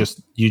a good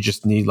point. You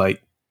just need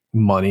like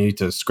money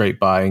to scrape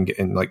by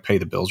and like pay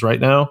the bills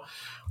right now.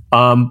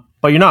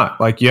 But you're not,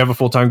 like, you have a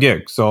full-time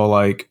gig. So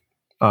like,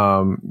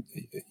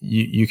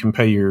 you can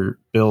pay your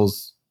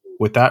bills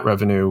with that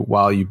revenue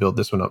while you build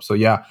this one up. So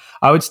yeah,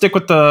 I would stick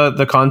with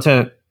the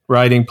content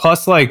writing.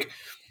 Plus, like,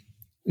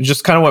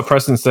 just kind of what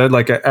Preston said,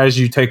 like, as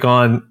you take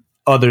on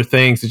other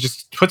things, it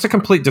just puts a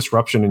complete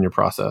disruption in your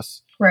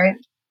process. Right.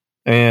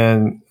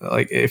 And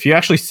like, if you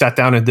actually sat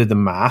down and did the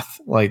math,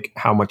 like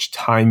how much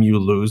time you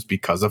lose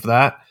because of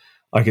that,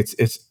 like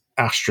it's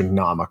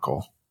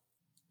astronomical.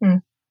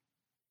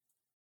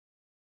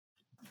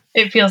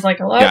 It feels like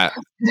a lot.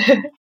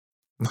 Yeah.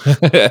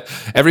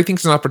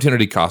 Everything's an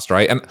opportunity cost,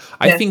 right? And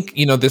I think,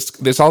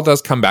 this all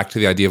does come back to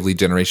the idea of lead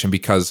generation,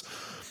 because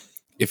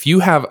if you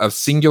have a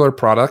singular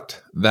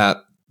product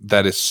that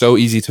is so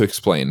easy to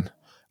explain,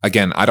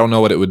 again, I don't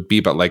know what it would be,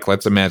 but like,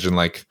 let's imagine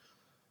like,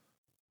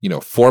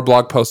 4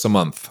 blog posts a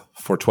month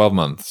for 12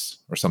 months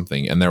or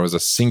something, and there was a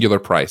singular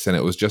price, and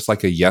it was just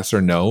like a yes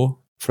or no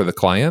for the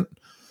client.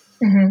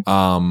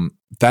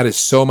 That is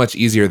so much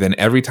easier than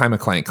every time a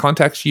client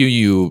contacts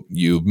you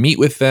meet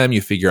with them,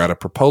 you figure out a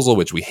proposal,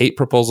 which we hate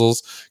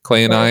proposals,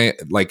 Clay and I,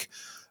 like,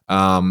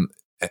 and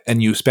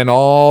you spend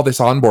all this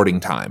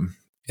onboarding time.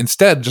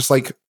 Instead, just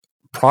like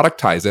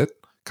productize it,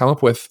 come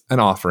up with an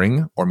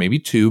offering, or maybe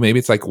 2, maybe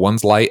it's like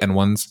one's light and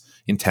one's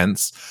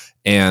intense,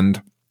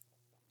 and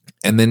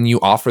then you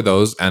offer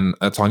those, and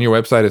it's on your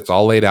website, it's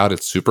all laid out,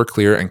 it's super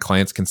clear, and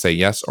clients can say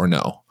yes or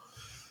no.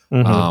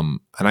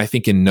 And I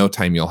think in no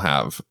time you'll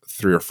have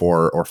 3 or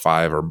 4 or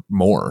 5 or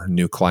more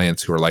new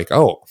clients who are like,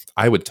 oh,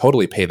 I would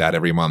totally pay that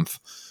every month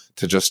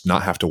to just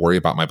not have to worry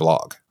about my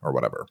blog or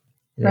whatever.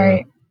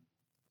 Right.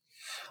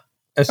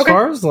 As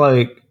far as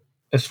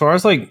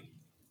like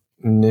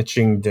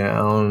niching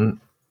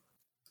down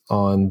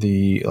on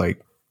the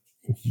like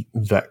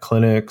vet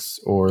clinics,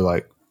 or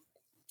like,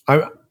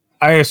 I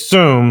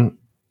assume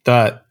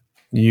that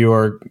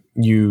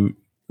you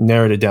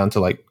narrowed it down to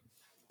like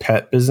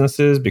pet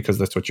businesses, because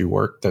that's what you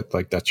work,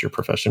 that's your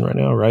profession right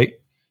now, right?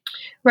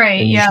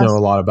 Right. And you know a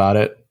lot about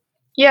it.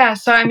 Yeah.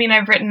 So I mean,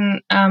 I've written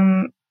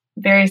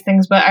various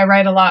things, but I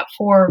write a lot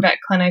for vet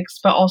clinics,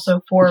 but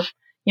also for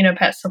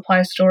pet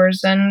supply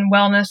stores and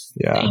wellness,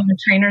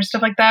 trainers,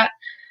 stuff like that.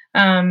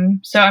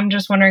 So I'm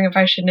just wondering if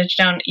I should niche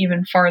down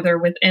even farther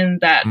within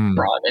that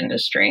broad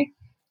industry.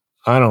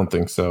 I don't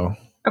think so.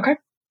 Okay.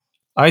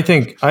 I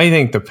think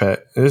the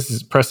pet. This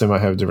is Preston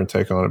might have a different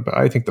take on it, but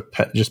I think the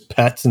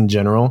pets in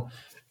general,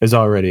 is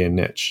already a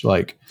niche.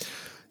 Like,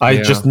 I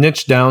just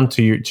niche down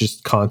to your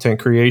just content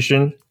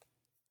creation,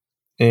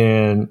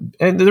 and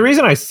the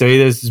reason I say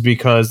this is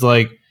because,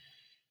 like,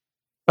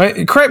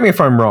 correct me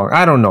if I'm wrong.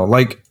 I don't know.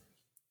 Like,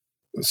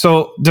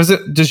 so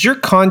does your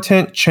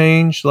content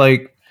change?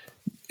 Like,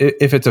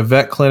 if it's a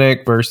vet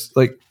clinic versus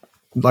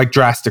like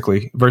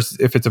drastically versus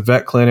if it's a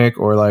vet clinic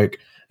or like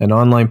an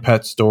online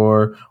pet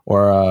store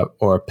or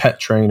a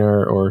pet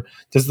trainer, or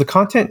does the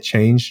content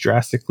change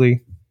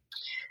drastically?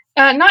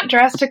 Not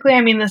drastically.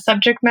 I mean, the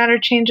subject matter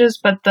changes,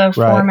 but the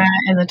format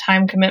and the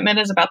time commitment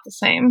is about the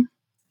same.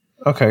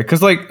 Okay,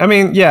 because like, I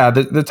mean, yeah,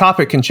 the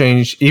topic can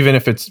change even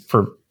if it's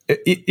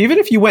even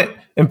if you went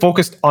and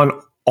focused on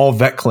all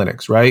vet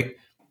clinics, right?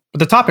 But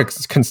the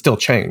topics can still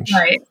change,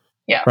 right?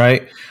 Yeah,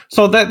 right.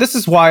 So this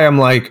is why I'm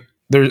like,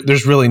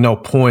 there's really no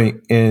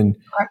point in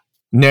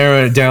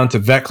narrowing it down to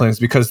vet clinics,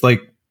 because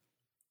like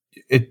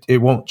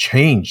it won't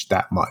change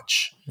that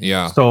much.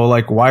 Yeah. So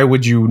like, why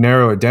would you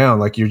narrow it down?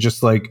 Like, you're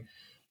just like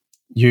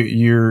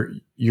you're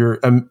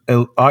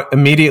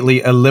immediately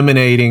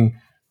eliminating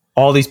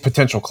all these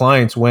potential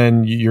clients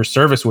when your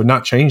service would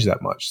not change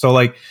that much. So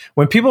like,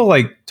 when people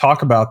like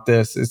talk about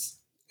this,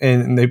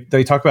 and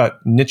they talk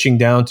about niching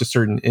down to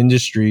certain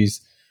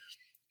industries,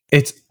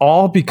 it's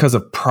all because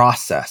of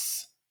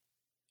process.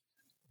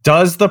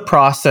 Does the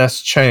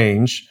process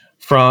change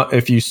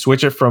if you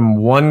switch it from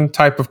one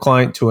type of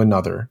client to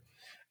another?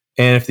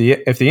 And if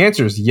the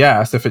answer is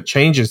yes, if it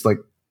changes like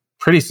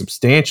pretty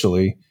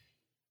substantially,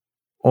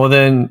 well,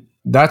 then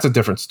that's a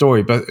different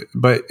story.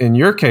 But in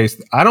your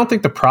case, I don't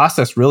think the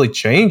process really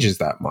changes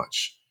that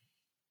much,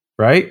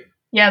 right?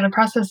 Yeah, the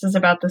process is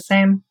about the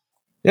same.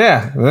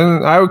 Yeah,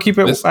 then I would keep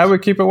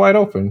it wide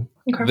open.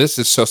 Okay. This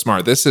is so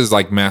smart. This is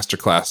like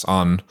masterclass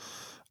on.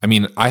 I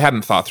mean, I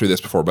hadn't thought through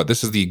this before, but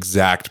this is the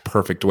exact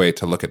perfect way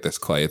to look at this,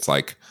 Clay. It's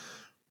like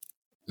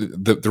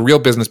the real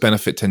business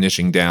benefit to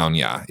niching down,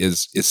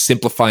 is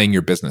simplifying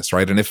your business,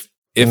 right? And if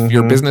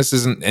your business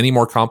isn't any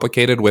more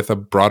complicated with a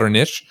broader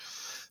niche,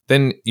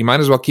 then you might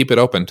as well keep it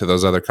open to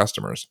those other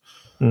customers.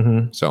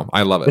 Mm-hmm. So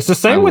I love it. It's the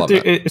same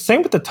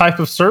with the type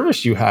of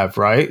service you have,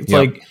 right? It's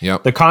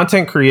the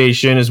content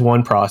creation is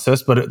one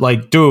process, but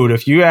dude,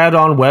 if you add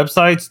on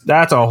websites,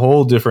 that's a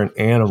whole different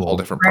animal, whole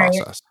different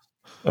process.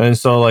 And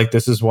so like,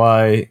 this is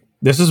why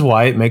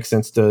it makes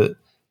sense to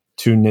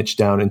niche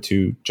down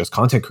into just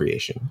content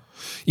creation.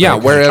 Yeah.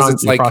 Whereas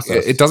it's like,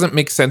 it doesn't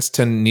make sense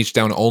to niche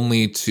down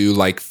only to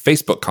like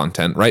Facebook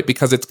content, right?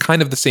 Because it's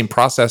kind of the same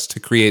process to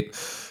create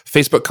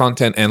Facebook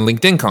content and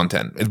LinkedIn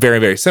content. It's very,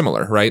 very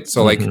similar, right?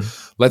 So like,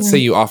 let's say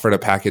you offered a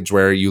package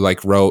where you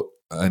like wrote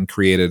and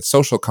created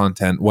social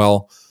content.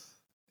 Well,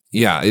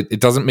 yeah, it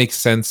doesn't make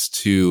sense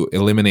to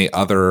eliminate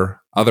other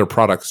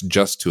products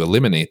just to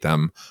eliminate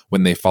them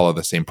when they follow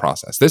the same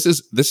process. This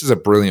is a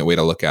brilliant way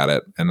to look at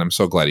it, and I'm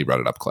so glad you brought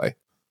it up, Clay.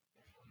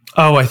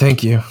 Oh, I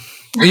thank you.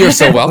 You're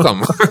so welcome.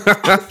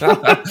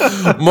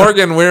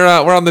 Morgan, we're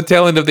on the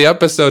tail end of the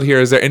episode here.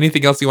 Is there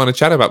anything else you want to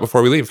chat about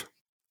before we leave?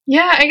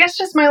 Yeah, I guess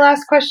just my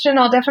last question.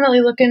 I'll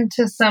definitely look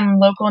into some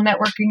local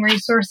networking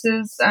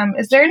resources.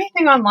 Is there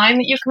anything online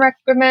that you can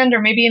recommend,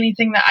 or maybe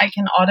anything that I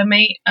can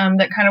automate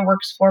that kind of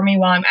works for me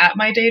while I'm at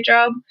my day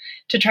job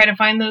to try to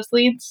find those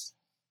leads?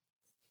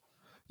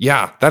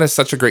 Yeah, that is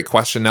such a great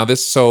question. Now,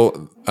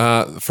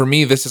 for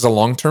me, this is a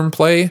long-term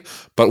play,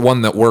 but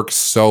one that works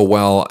so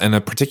well.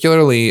 And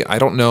particularly, I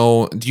don't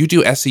know, do you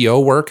do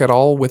SEO work at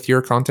all with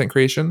your content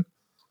creation?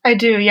 I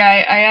do. Yeah,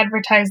 I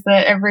advertise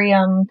that every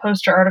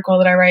post or article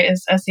that I write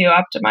is SEO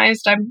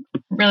optimized. I'm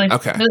really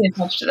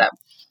attached to that.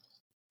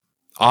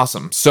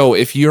 Awesome. So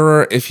if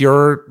you're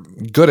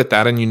good at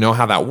that and you know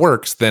how that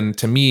works, then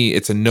to me,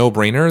 it's a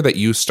no-brainer that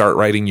you start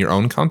writing your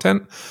own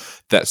content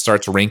that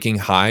starts ranking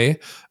high.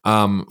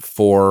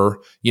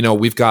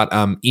 We've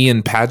got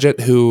Ian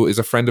Paget, who is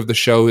a friend of the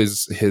show.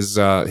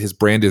 His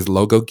brand is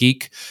Logo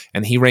Geek,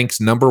 and he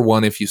ranks number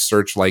one if you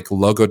search like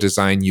Logo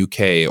Design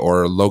UK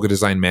or Logo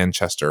Design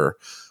Manchester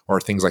or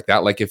things like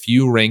that. Like if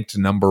you ranked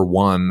number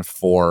one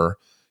for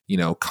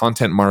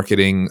content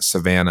marketing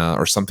Savannah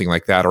or something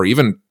like that, or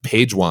even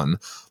page one,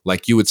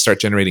 like you would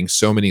start generating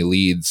so many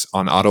leads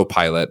on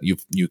autopilot.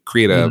 You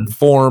create a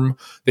form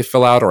they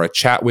fill out or a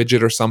chat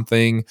widget or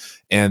something,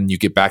 and you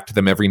get back to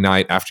them every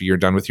night after you're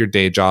done with your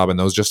day job, and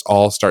those just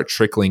all start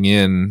trickling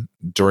in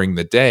during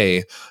the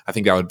day. I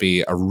think that would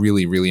be a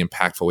really, really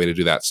impactful way to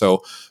do that.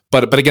 So,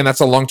 but again, that's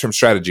a long-term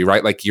strategy,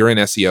 right? Like you're in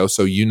SEO,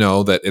 so you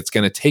know that it's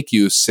going to take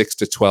you 6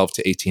 to 12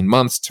 to 18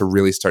 months to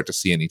really start to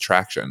see any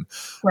traction.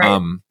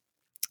 Right.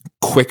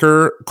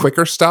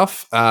 Quicker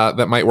stuff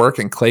that might work,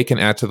 and Clay can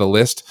add to the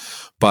list,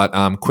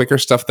 but quicker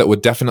stuff that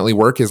would definitely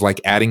work is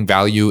like adding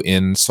value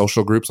in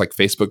social groups like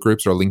Facebook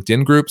groups or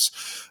LinkedIn groups,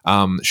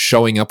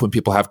 showing up when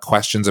people have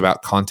questions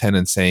about content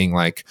and saying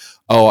like,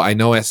 oh, I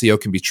know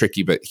SEO can be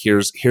tricky, but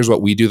here's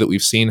what we do that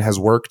we've seen has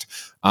worked.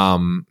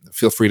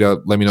 Feel free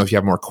to let me know if you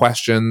have more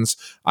questions.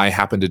 I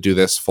happen to do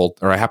this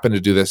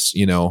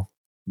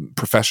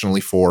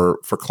professionally for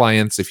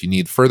clients. If you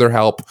need further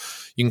help,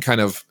 you can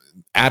kind of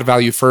add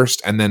value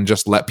first and then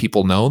just let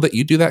people know that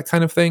you do that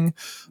kind of thing.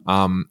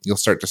 You'll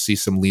start to see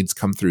some leads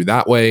come through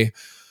that way.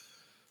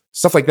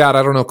 Stuff like that.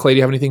 I don't know, Clay, do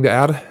you have anything to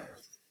add?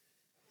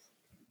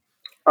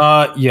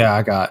 Yeah,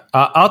 I got.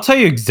 I'll tell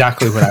you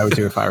exactly what I would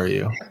do if I were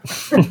you.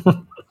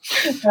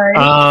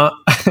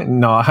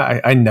 No,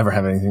 I never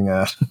have anything to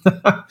add.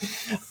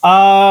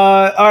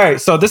 All right,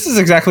 so this is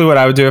exactly what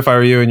I would do if I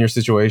were you in your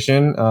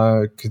situation.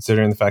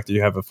 Considering the fact that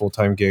you have a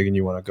full-time gig and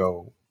you want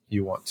to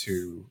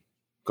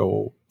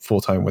go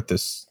full-time with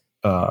this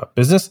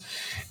business,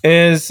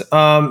 is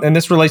and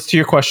this relates to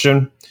your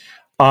question.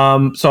 So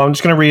I'm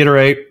just going to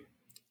reiterate.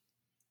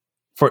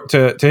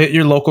 To hit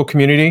your local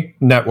community,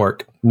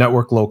 network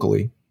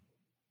locally.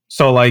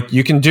 So like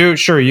you can do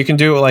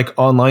like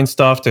online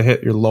stuff to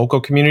hit your local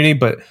community,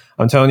 but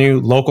I'm telling you,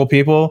 local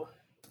people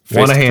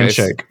want a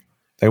handshake.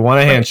 They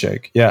want a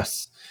handshake.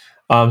 Yes.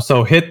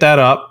 So hit that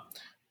up.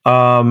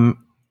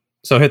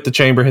 So hit the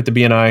chamber, hit the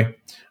BNI.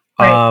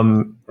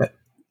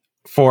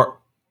 For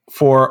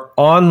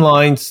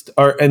online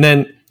for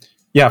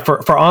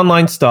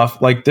online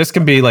stuff, like this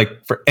can be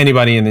like for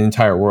anybody in the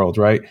entire world,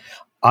 right?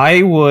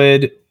 I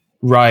would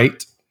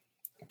write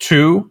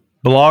 2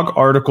 blog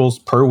articles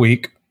per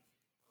week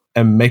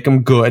and make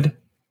them good,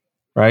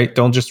 right?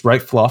 Don't just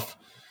write fluff,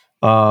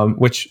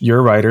 which you're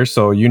a writer,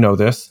 so you know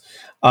this.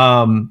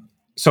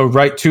 So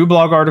write 2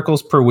 blog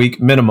articles per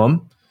week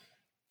minimum.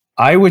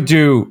 I would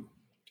do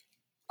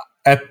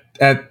at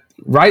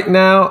right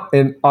now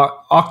in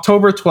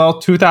October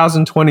 12th,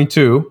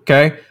 2022,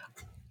 okay,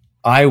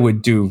 I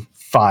would do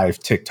 5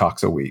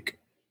 TikToks a week.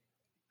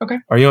 Okay.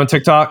 Are you on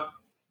TikTok?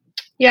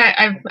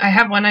 Yeah, I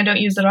have one. I don't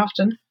use it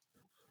often.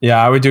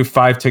 Yeah, I would do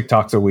 5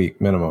 TikToks a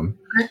week minimum.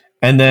 Okay.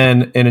 And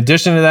then in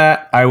addition to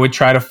that, I would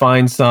try to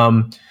find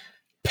some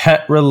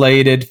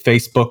pet-related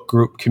Facebook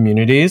group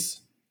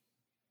communities.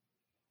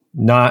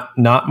 Not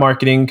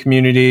marketing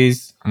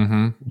communities,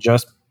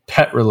 just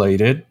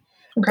pet-related.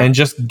 Okay. And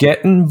just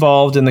get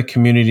involved in the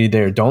community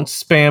there. Don't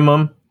spam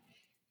them.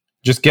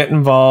 Just get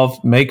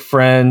involved, make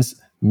friends,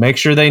 make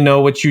sure they know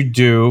what you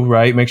do,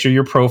 right? Make sure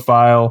your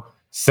profile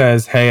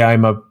says, hey,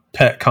 I'm a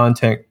pet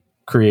content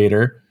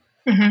creator,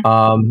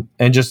 and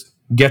just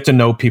get to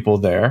know people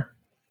there.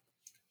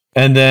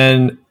 And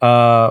then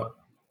I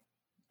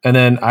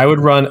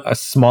would run a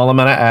small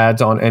amount of ads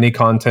on any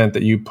content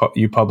that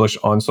you publish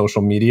on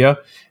social media,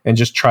 and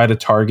just try to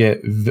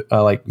target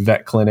like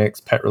vet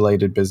clinics, pet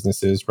related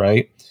businesses,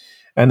 right?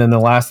 And then the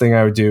last thing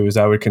I would do is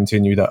I would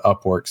continue the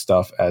Upwork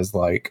stuff as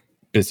like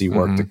busy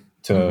work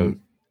to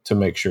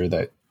make sure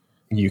that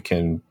you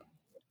can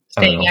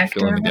stay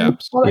active. Fill in the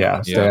gaps.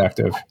 Stay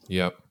active.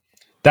 Yep.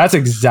 That's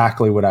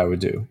exactly what I would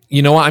do.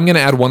 You know what? I'm going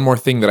to add one more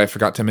thing that I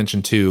forgot to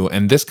mention too.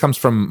 And this comes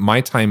from my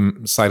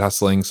time side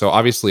hustling. So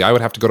obviously I would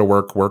have to go to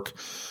work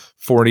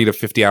 40 to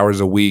 50 hours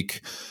a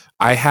week.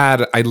 I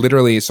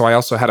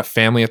also had a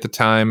family at the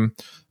time.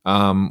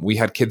 We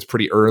had kids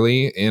pretty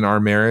early in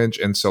our marriage.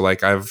 And so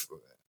like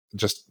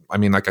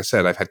like I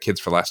said, I've had kids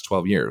for the last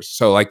 12 years.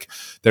 So like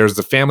there's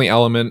the family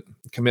element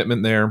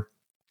commitment there.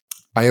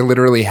 I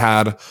literally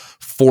had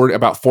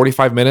about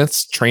 45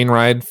 minutes train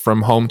ride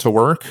from home to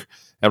work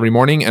every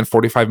morning and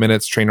 45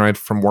 minutes train ride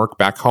from work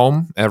back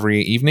home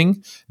every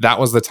evening. That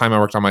was the time I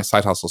worked on my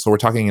side hustle. So we're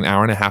talking an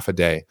hour and a half a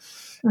day.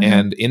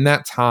 And in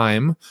that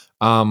time,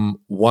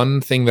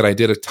 one thing that I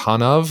did a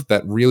ton of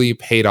that really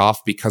paid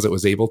off because it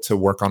was able to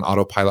work on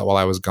autopilot while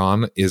I was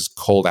gone is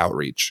cold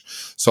outreach.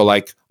 So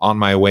like on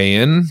my way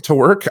in to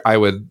work, I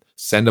would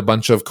send a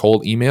bunch of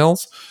cold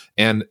emails.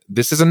 And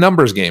this is a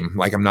numbers game.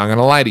 Like, I'm not going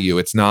to lie to you.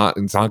 It's not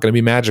going to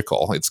be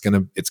magical. It's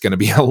going to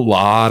be a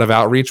lot of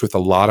outreach with a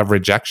lot of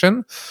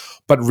rejection.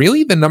 But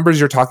really, the numbers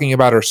you're talking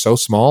about are so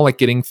small, like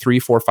getting 3,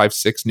 4, 5,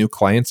 6 new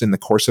clients in the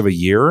course of a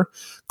year.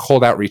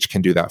 Cold outreach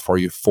can do that for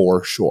you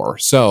for sure.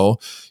 So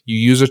you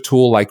use a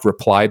tool like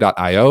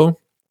reply.io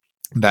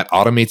that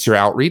automates your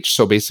outreach.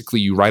 So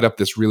basically, you write up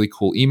this really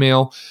cool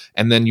email,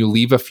 and then you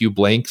leave a few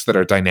blanks that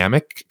are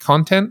dynamic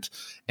content.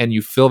 And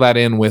you fill that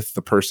in with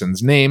the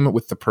person's name,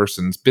 with the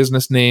person's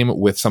business name,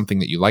 with something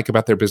that you like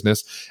about their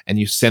business. And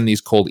you send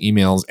these cold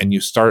emails, and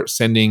you start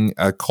sending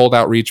a cold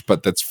outreach,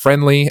 but that's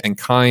friendly and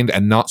kind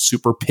and not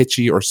super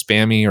pitchy or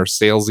spammy or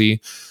salesy.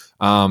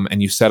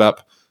 And you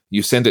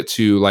send it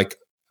to like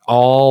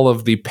all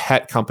of the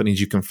pet companies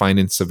you can find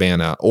in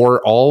Savannah,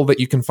 or all that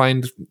you can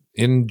find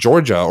in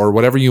Georgia, or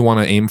whatever you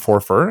want to aim for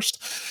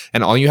first.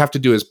 And all you have to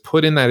do is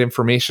put in that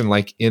information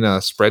like in a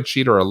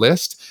spreadsheet or a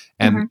list,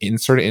 and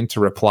insert it into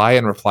Reply,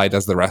 and Reply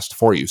does the rest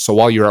for you. So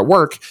while you're at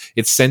work,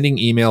 it's sending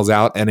emails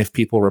out, and if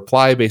people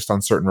reply based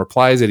on certain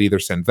replies, it either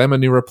sends them a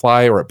new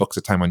reply or it books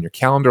a time on your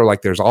calendar.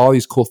 Like, there's all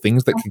these cool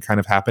things that can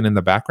kind of happen in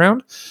the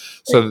background.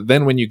 So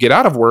then when you get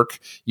out of work,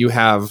 you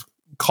have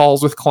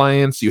calls with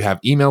clients, you have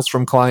emails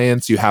from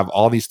clients, you have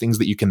all these things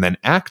that you can then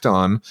act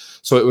on.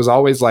 So it was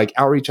always like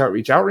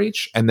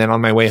outreach. And then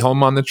on my way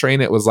home on the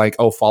train, it was like,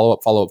 oh, follow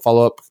up,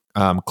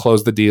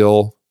 close the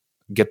deal,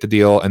 get the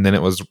deal. And then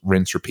it was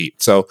rinse,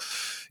 repeat. So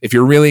if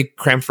you're really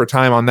cramped for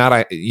time on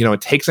that,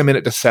 it takes a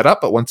minute to set up,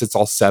 but once it's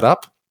all set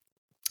up,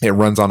 it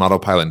runs on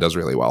autopilot and does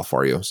really well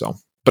for you. So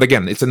But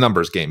again, it's a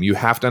numbers game. You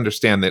have to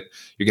understand that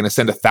you're going to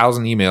send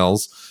 1,000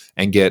 emails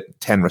and get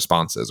 10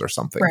 responses or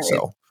something. Right.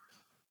 So,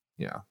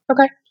 yeah.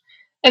 Okay.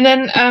 And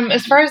then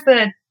as far as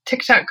the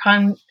TikTok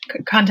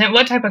content,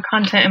 what type of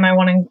content am I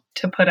wanting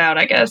to put out,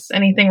 I guess?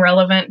 Anything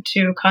relevant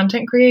to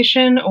content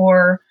creation,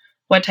 or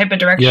what type of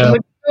direction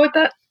would you go with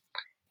that?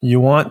 You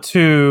want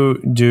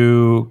to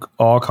do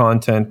all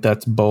content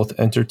that's both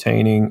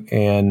entertaining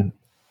and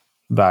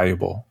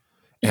valuable.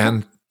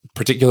 And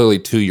particularly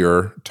to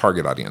your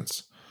target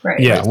audience. Right.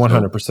 Yeah,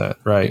 100%.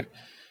 Right.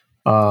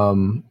 Yeah.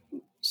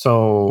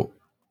 So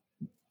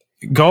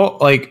go,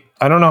 like,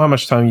 I don't know how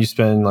much time you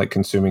spend like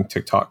consuming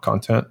TikTok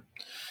content.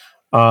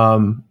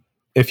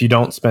 If you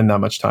don't spend that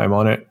much time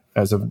on it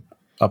as of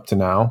up to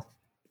now,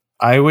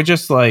 I would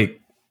just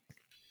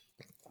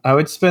I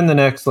would spend the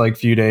next like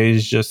few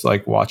days just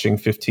like watching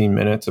 15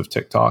 minutes of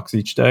TikToks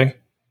each day.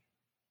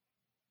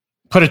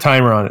 Put a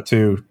timer on it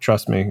too.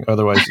 Trust me.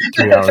 Otherwise,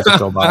 3 hours will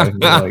go by.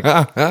 And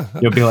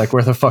you'll be like,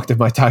 where the fuck did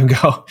my time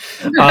go?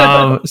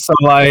 So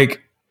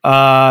like,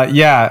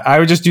 yeah, I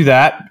would just do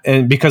that.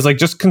 And because like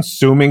just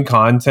consuming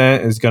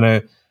content is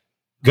gonna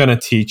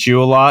teach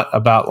you a lot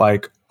about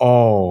like,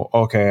 oh,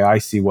 okay, I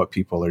see what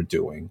people are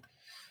doing.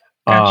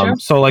 Gotcha.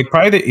 So like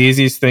probably the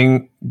easiest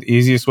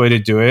way to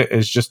do it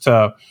is just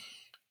to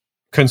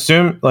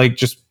consume, like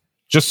just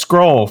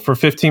scroll for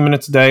 15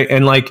 minutes a day.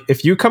 And like,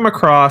 if you come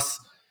across,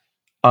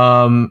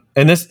 and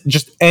this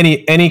just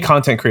any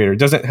content creator, it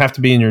doesn't have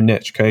to be in your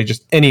niche. Okay.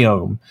 Just any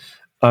of them.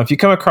 If you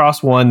come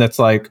across one that's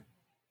like,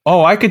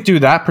 oh, I could do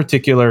that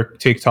particular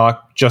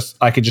TikTok,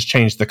 I could just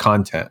change the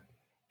content.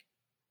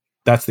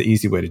 That's the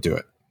easy way to do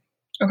it.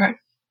 Okay.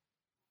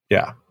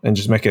 Yeah. And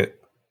just make it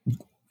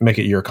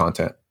your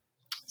content.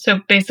 So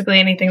basically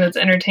anything that's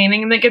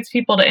entertaining and that gets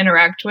people to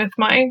interact with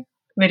my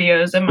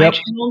videos and my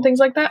channel and things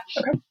like that.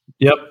 Okay.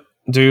 Yep.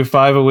 Do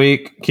 5 a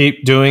week.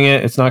 Keep doing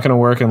it. It's not going to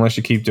work unless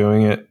you keep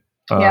doing it.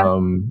 Yeah.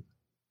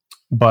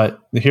 But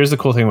here's the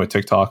cool thing with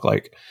TikTok,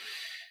 like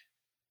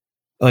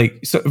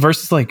so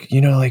versus like,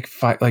 you know, like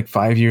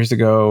 5 years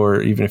ago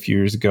or even a few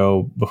years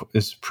ago,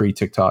 this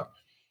pre-TikTok,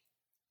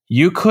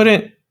 you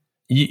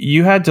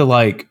had to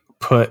like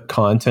put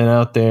content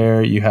out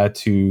there. You had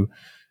to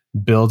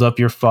build up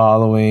your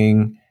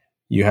following.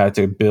 You had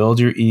to build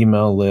your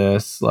email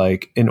list,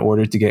 like in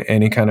order to get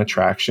any kind of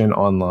traction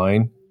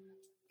online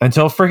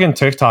until freaking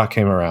TikTok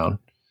came around.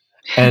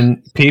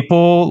 And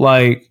people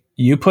like,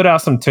 you put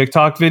out some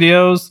TikTok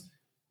videos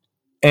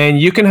and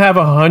you can have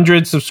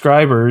 100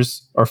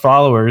 subscribers or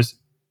followers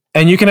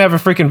and you can have a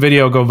freaking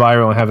video go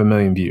viral and have 1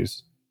 million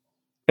views.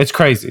 It's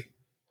crazy.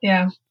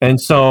 Yeah.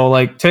 And so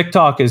like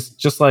TikTok is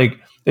just like,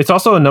 it's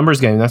also a numbers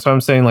game. That's why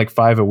I'm saying like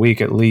 5 a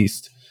week at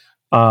least.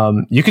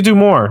 You could do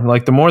more,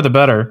 like the more the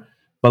better,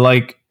 but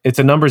like it's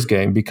a numbers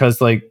game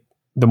because like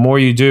the more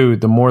you do,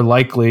 the more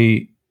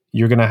likely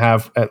you're going to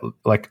have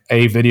like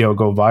a video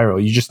go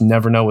viral. You just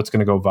never know what's going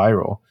to go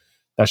viral.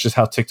 That's just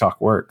how TikTok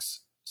works.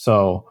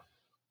 So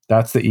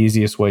that's the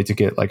easiest way to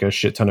get like a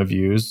shit ton of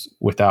views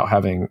without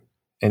having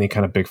any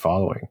kind of big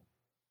following.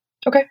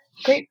 Okay,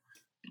 great.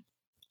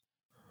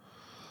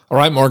 All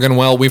right, Morgan.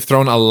 Well, we've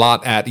thrown a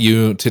lot at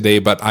you today,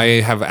 but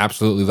I have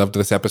absolutely loved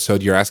this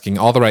episode. You're asking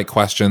all the right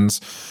questions.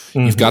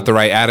 Mm-hmm. You've got the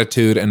right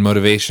attitude and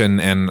motivation,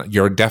 and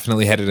you're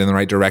definitely headed in the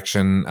right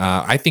direction.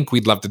 I think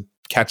we'd love to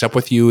catch up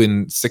with you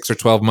in 6 or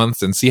 12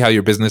 months and see how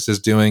your business is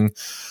doing.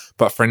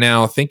 But for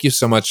now, thank you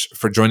so much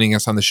for joining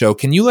us on the show.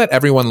 Can you let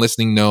everyone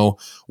listening know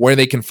where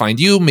they can find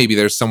you? Maybe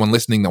there's someone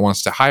listening that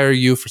wants to hire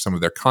you for some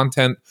of their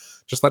content.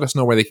 Just let us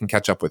know where they can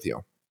catch up with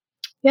you.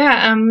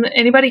 Yeah,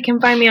 anybody can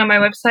find me on my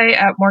website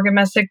at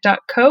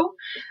morganmessick.co,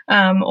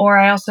 or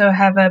I also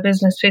have a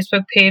business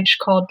Facebook page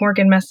called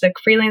Morgan Messick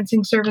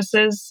Freelancing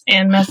Services,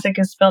 and Messick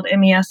is spelled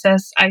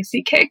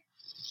Messick.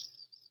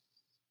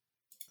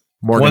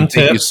 Morgan,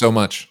 thank you so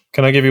much.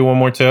 Can I give you one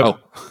more tip? Oh.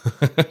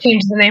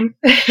 Change the name.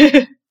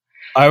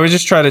 I would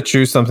just try to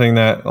choose something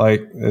that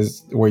like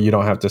is where you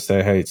don't have to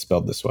say, hey, it's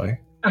spelled this way.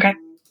 Okay.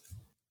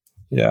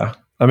 Yeah.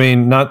 I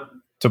mean, not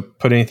to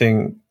put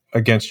anything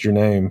against your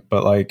name,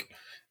 but like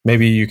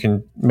maybe you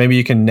can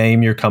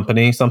name your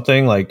company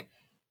something like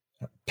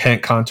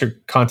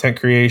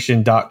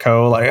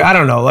contentcreation.co. Like, I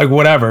don't know, like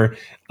whatever.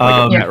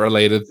 Like a pet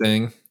related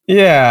thing.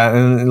 Yeah.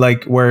 And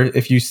like where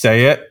if you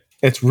say it,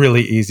 it's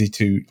really easy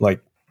to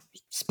like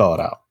spell it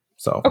out.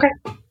 So okay,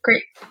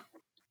 great.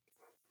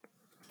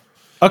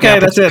 Okay, yeah,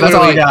 that's it. That's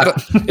all I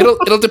got.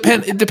 It'll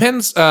depend. It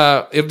depends.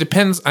 It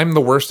depends. I'm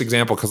the worst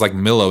example because like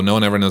Milo, no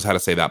one ever knows how to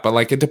say that. But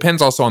like it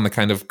depends also on the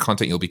kind of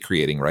content you'll be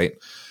creating, right?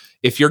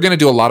 If you're going to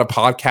do a lot of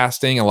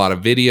podcasting, a lot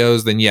of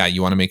videos, then yeah,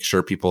 you want to make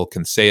sure people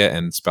can say it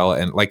and spell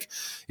it. And like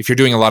if you're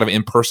doing a lot of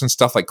in-person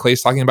stuff like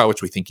Clay's talking about,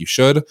 which we think you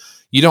should,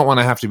 you don't want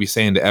to have to be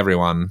saying to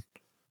everyone,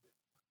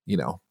 you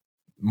know,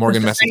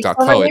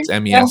 morganmessick.co. It's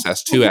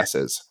MESS, 2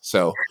 S's.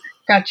 So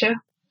gotcha.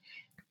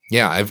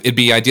 Yeah, it'd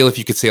be ideal if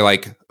you could say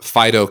like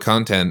Fido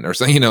content or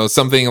something, you know,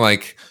 something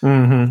like,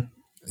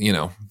 you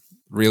know,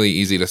 really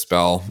easy to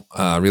spell,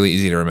 really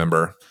easy to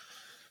remember.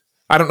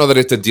 I don't know that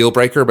it's a deal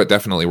breaker, but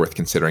definitely worth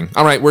considering.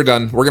 All right, we're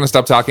done. We're going to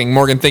stop talking.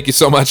 Morgan, thank you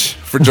so much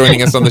for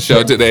joining us on the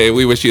show today.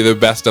 We wish you the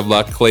best of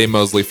luck. Clay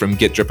Mosley from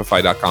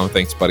GetDripify.com.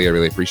 Thanks, buddy. I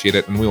really appreciate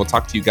it. And we will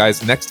talk to you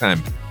guys next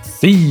time.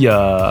 See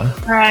ya.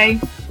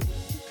 Bye.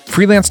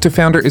 Freelance to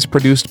Founder is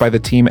produced by the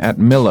team at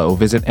Millo.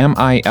 Visit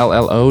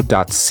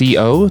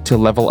millo.co to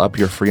level up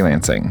your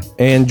freelancing.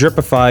 And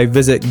Dripify,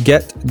 visit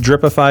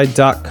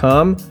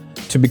getdripify.com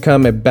to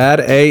become a bad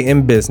A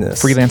in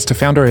business. Freelance to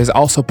Founder is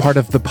also part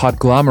of The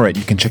Podglomerate.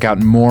 You can check out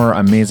more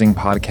amazing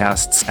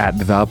podcasts at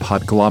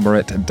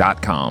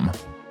thepodglomerate.com.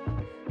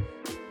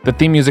 The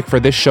theme music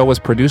for this show was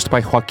produced by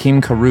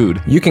Joaquin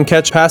Carud. You can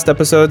catch past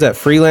episodes at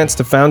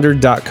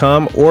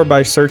freelancetofounder.com or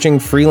by searching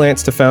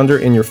Freelance to Founder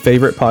in your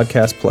favorite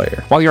podcast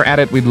player. While you're at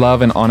it, we'd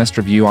love an honest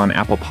review on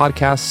Apple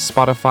Podcasts,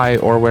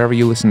 Spotify, or wherever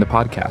you listen to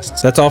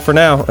podcasts. That's all for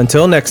now.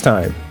 Until next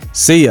time.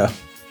 See ya.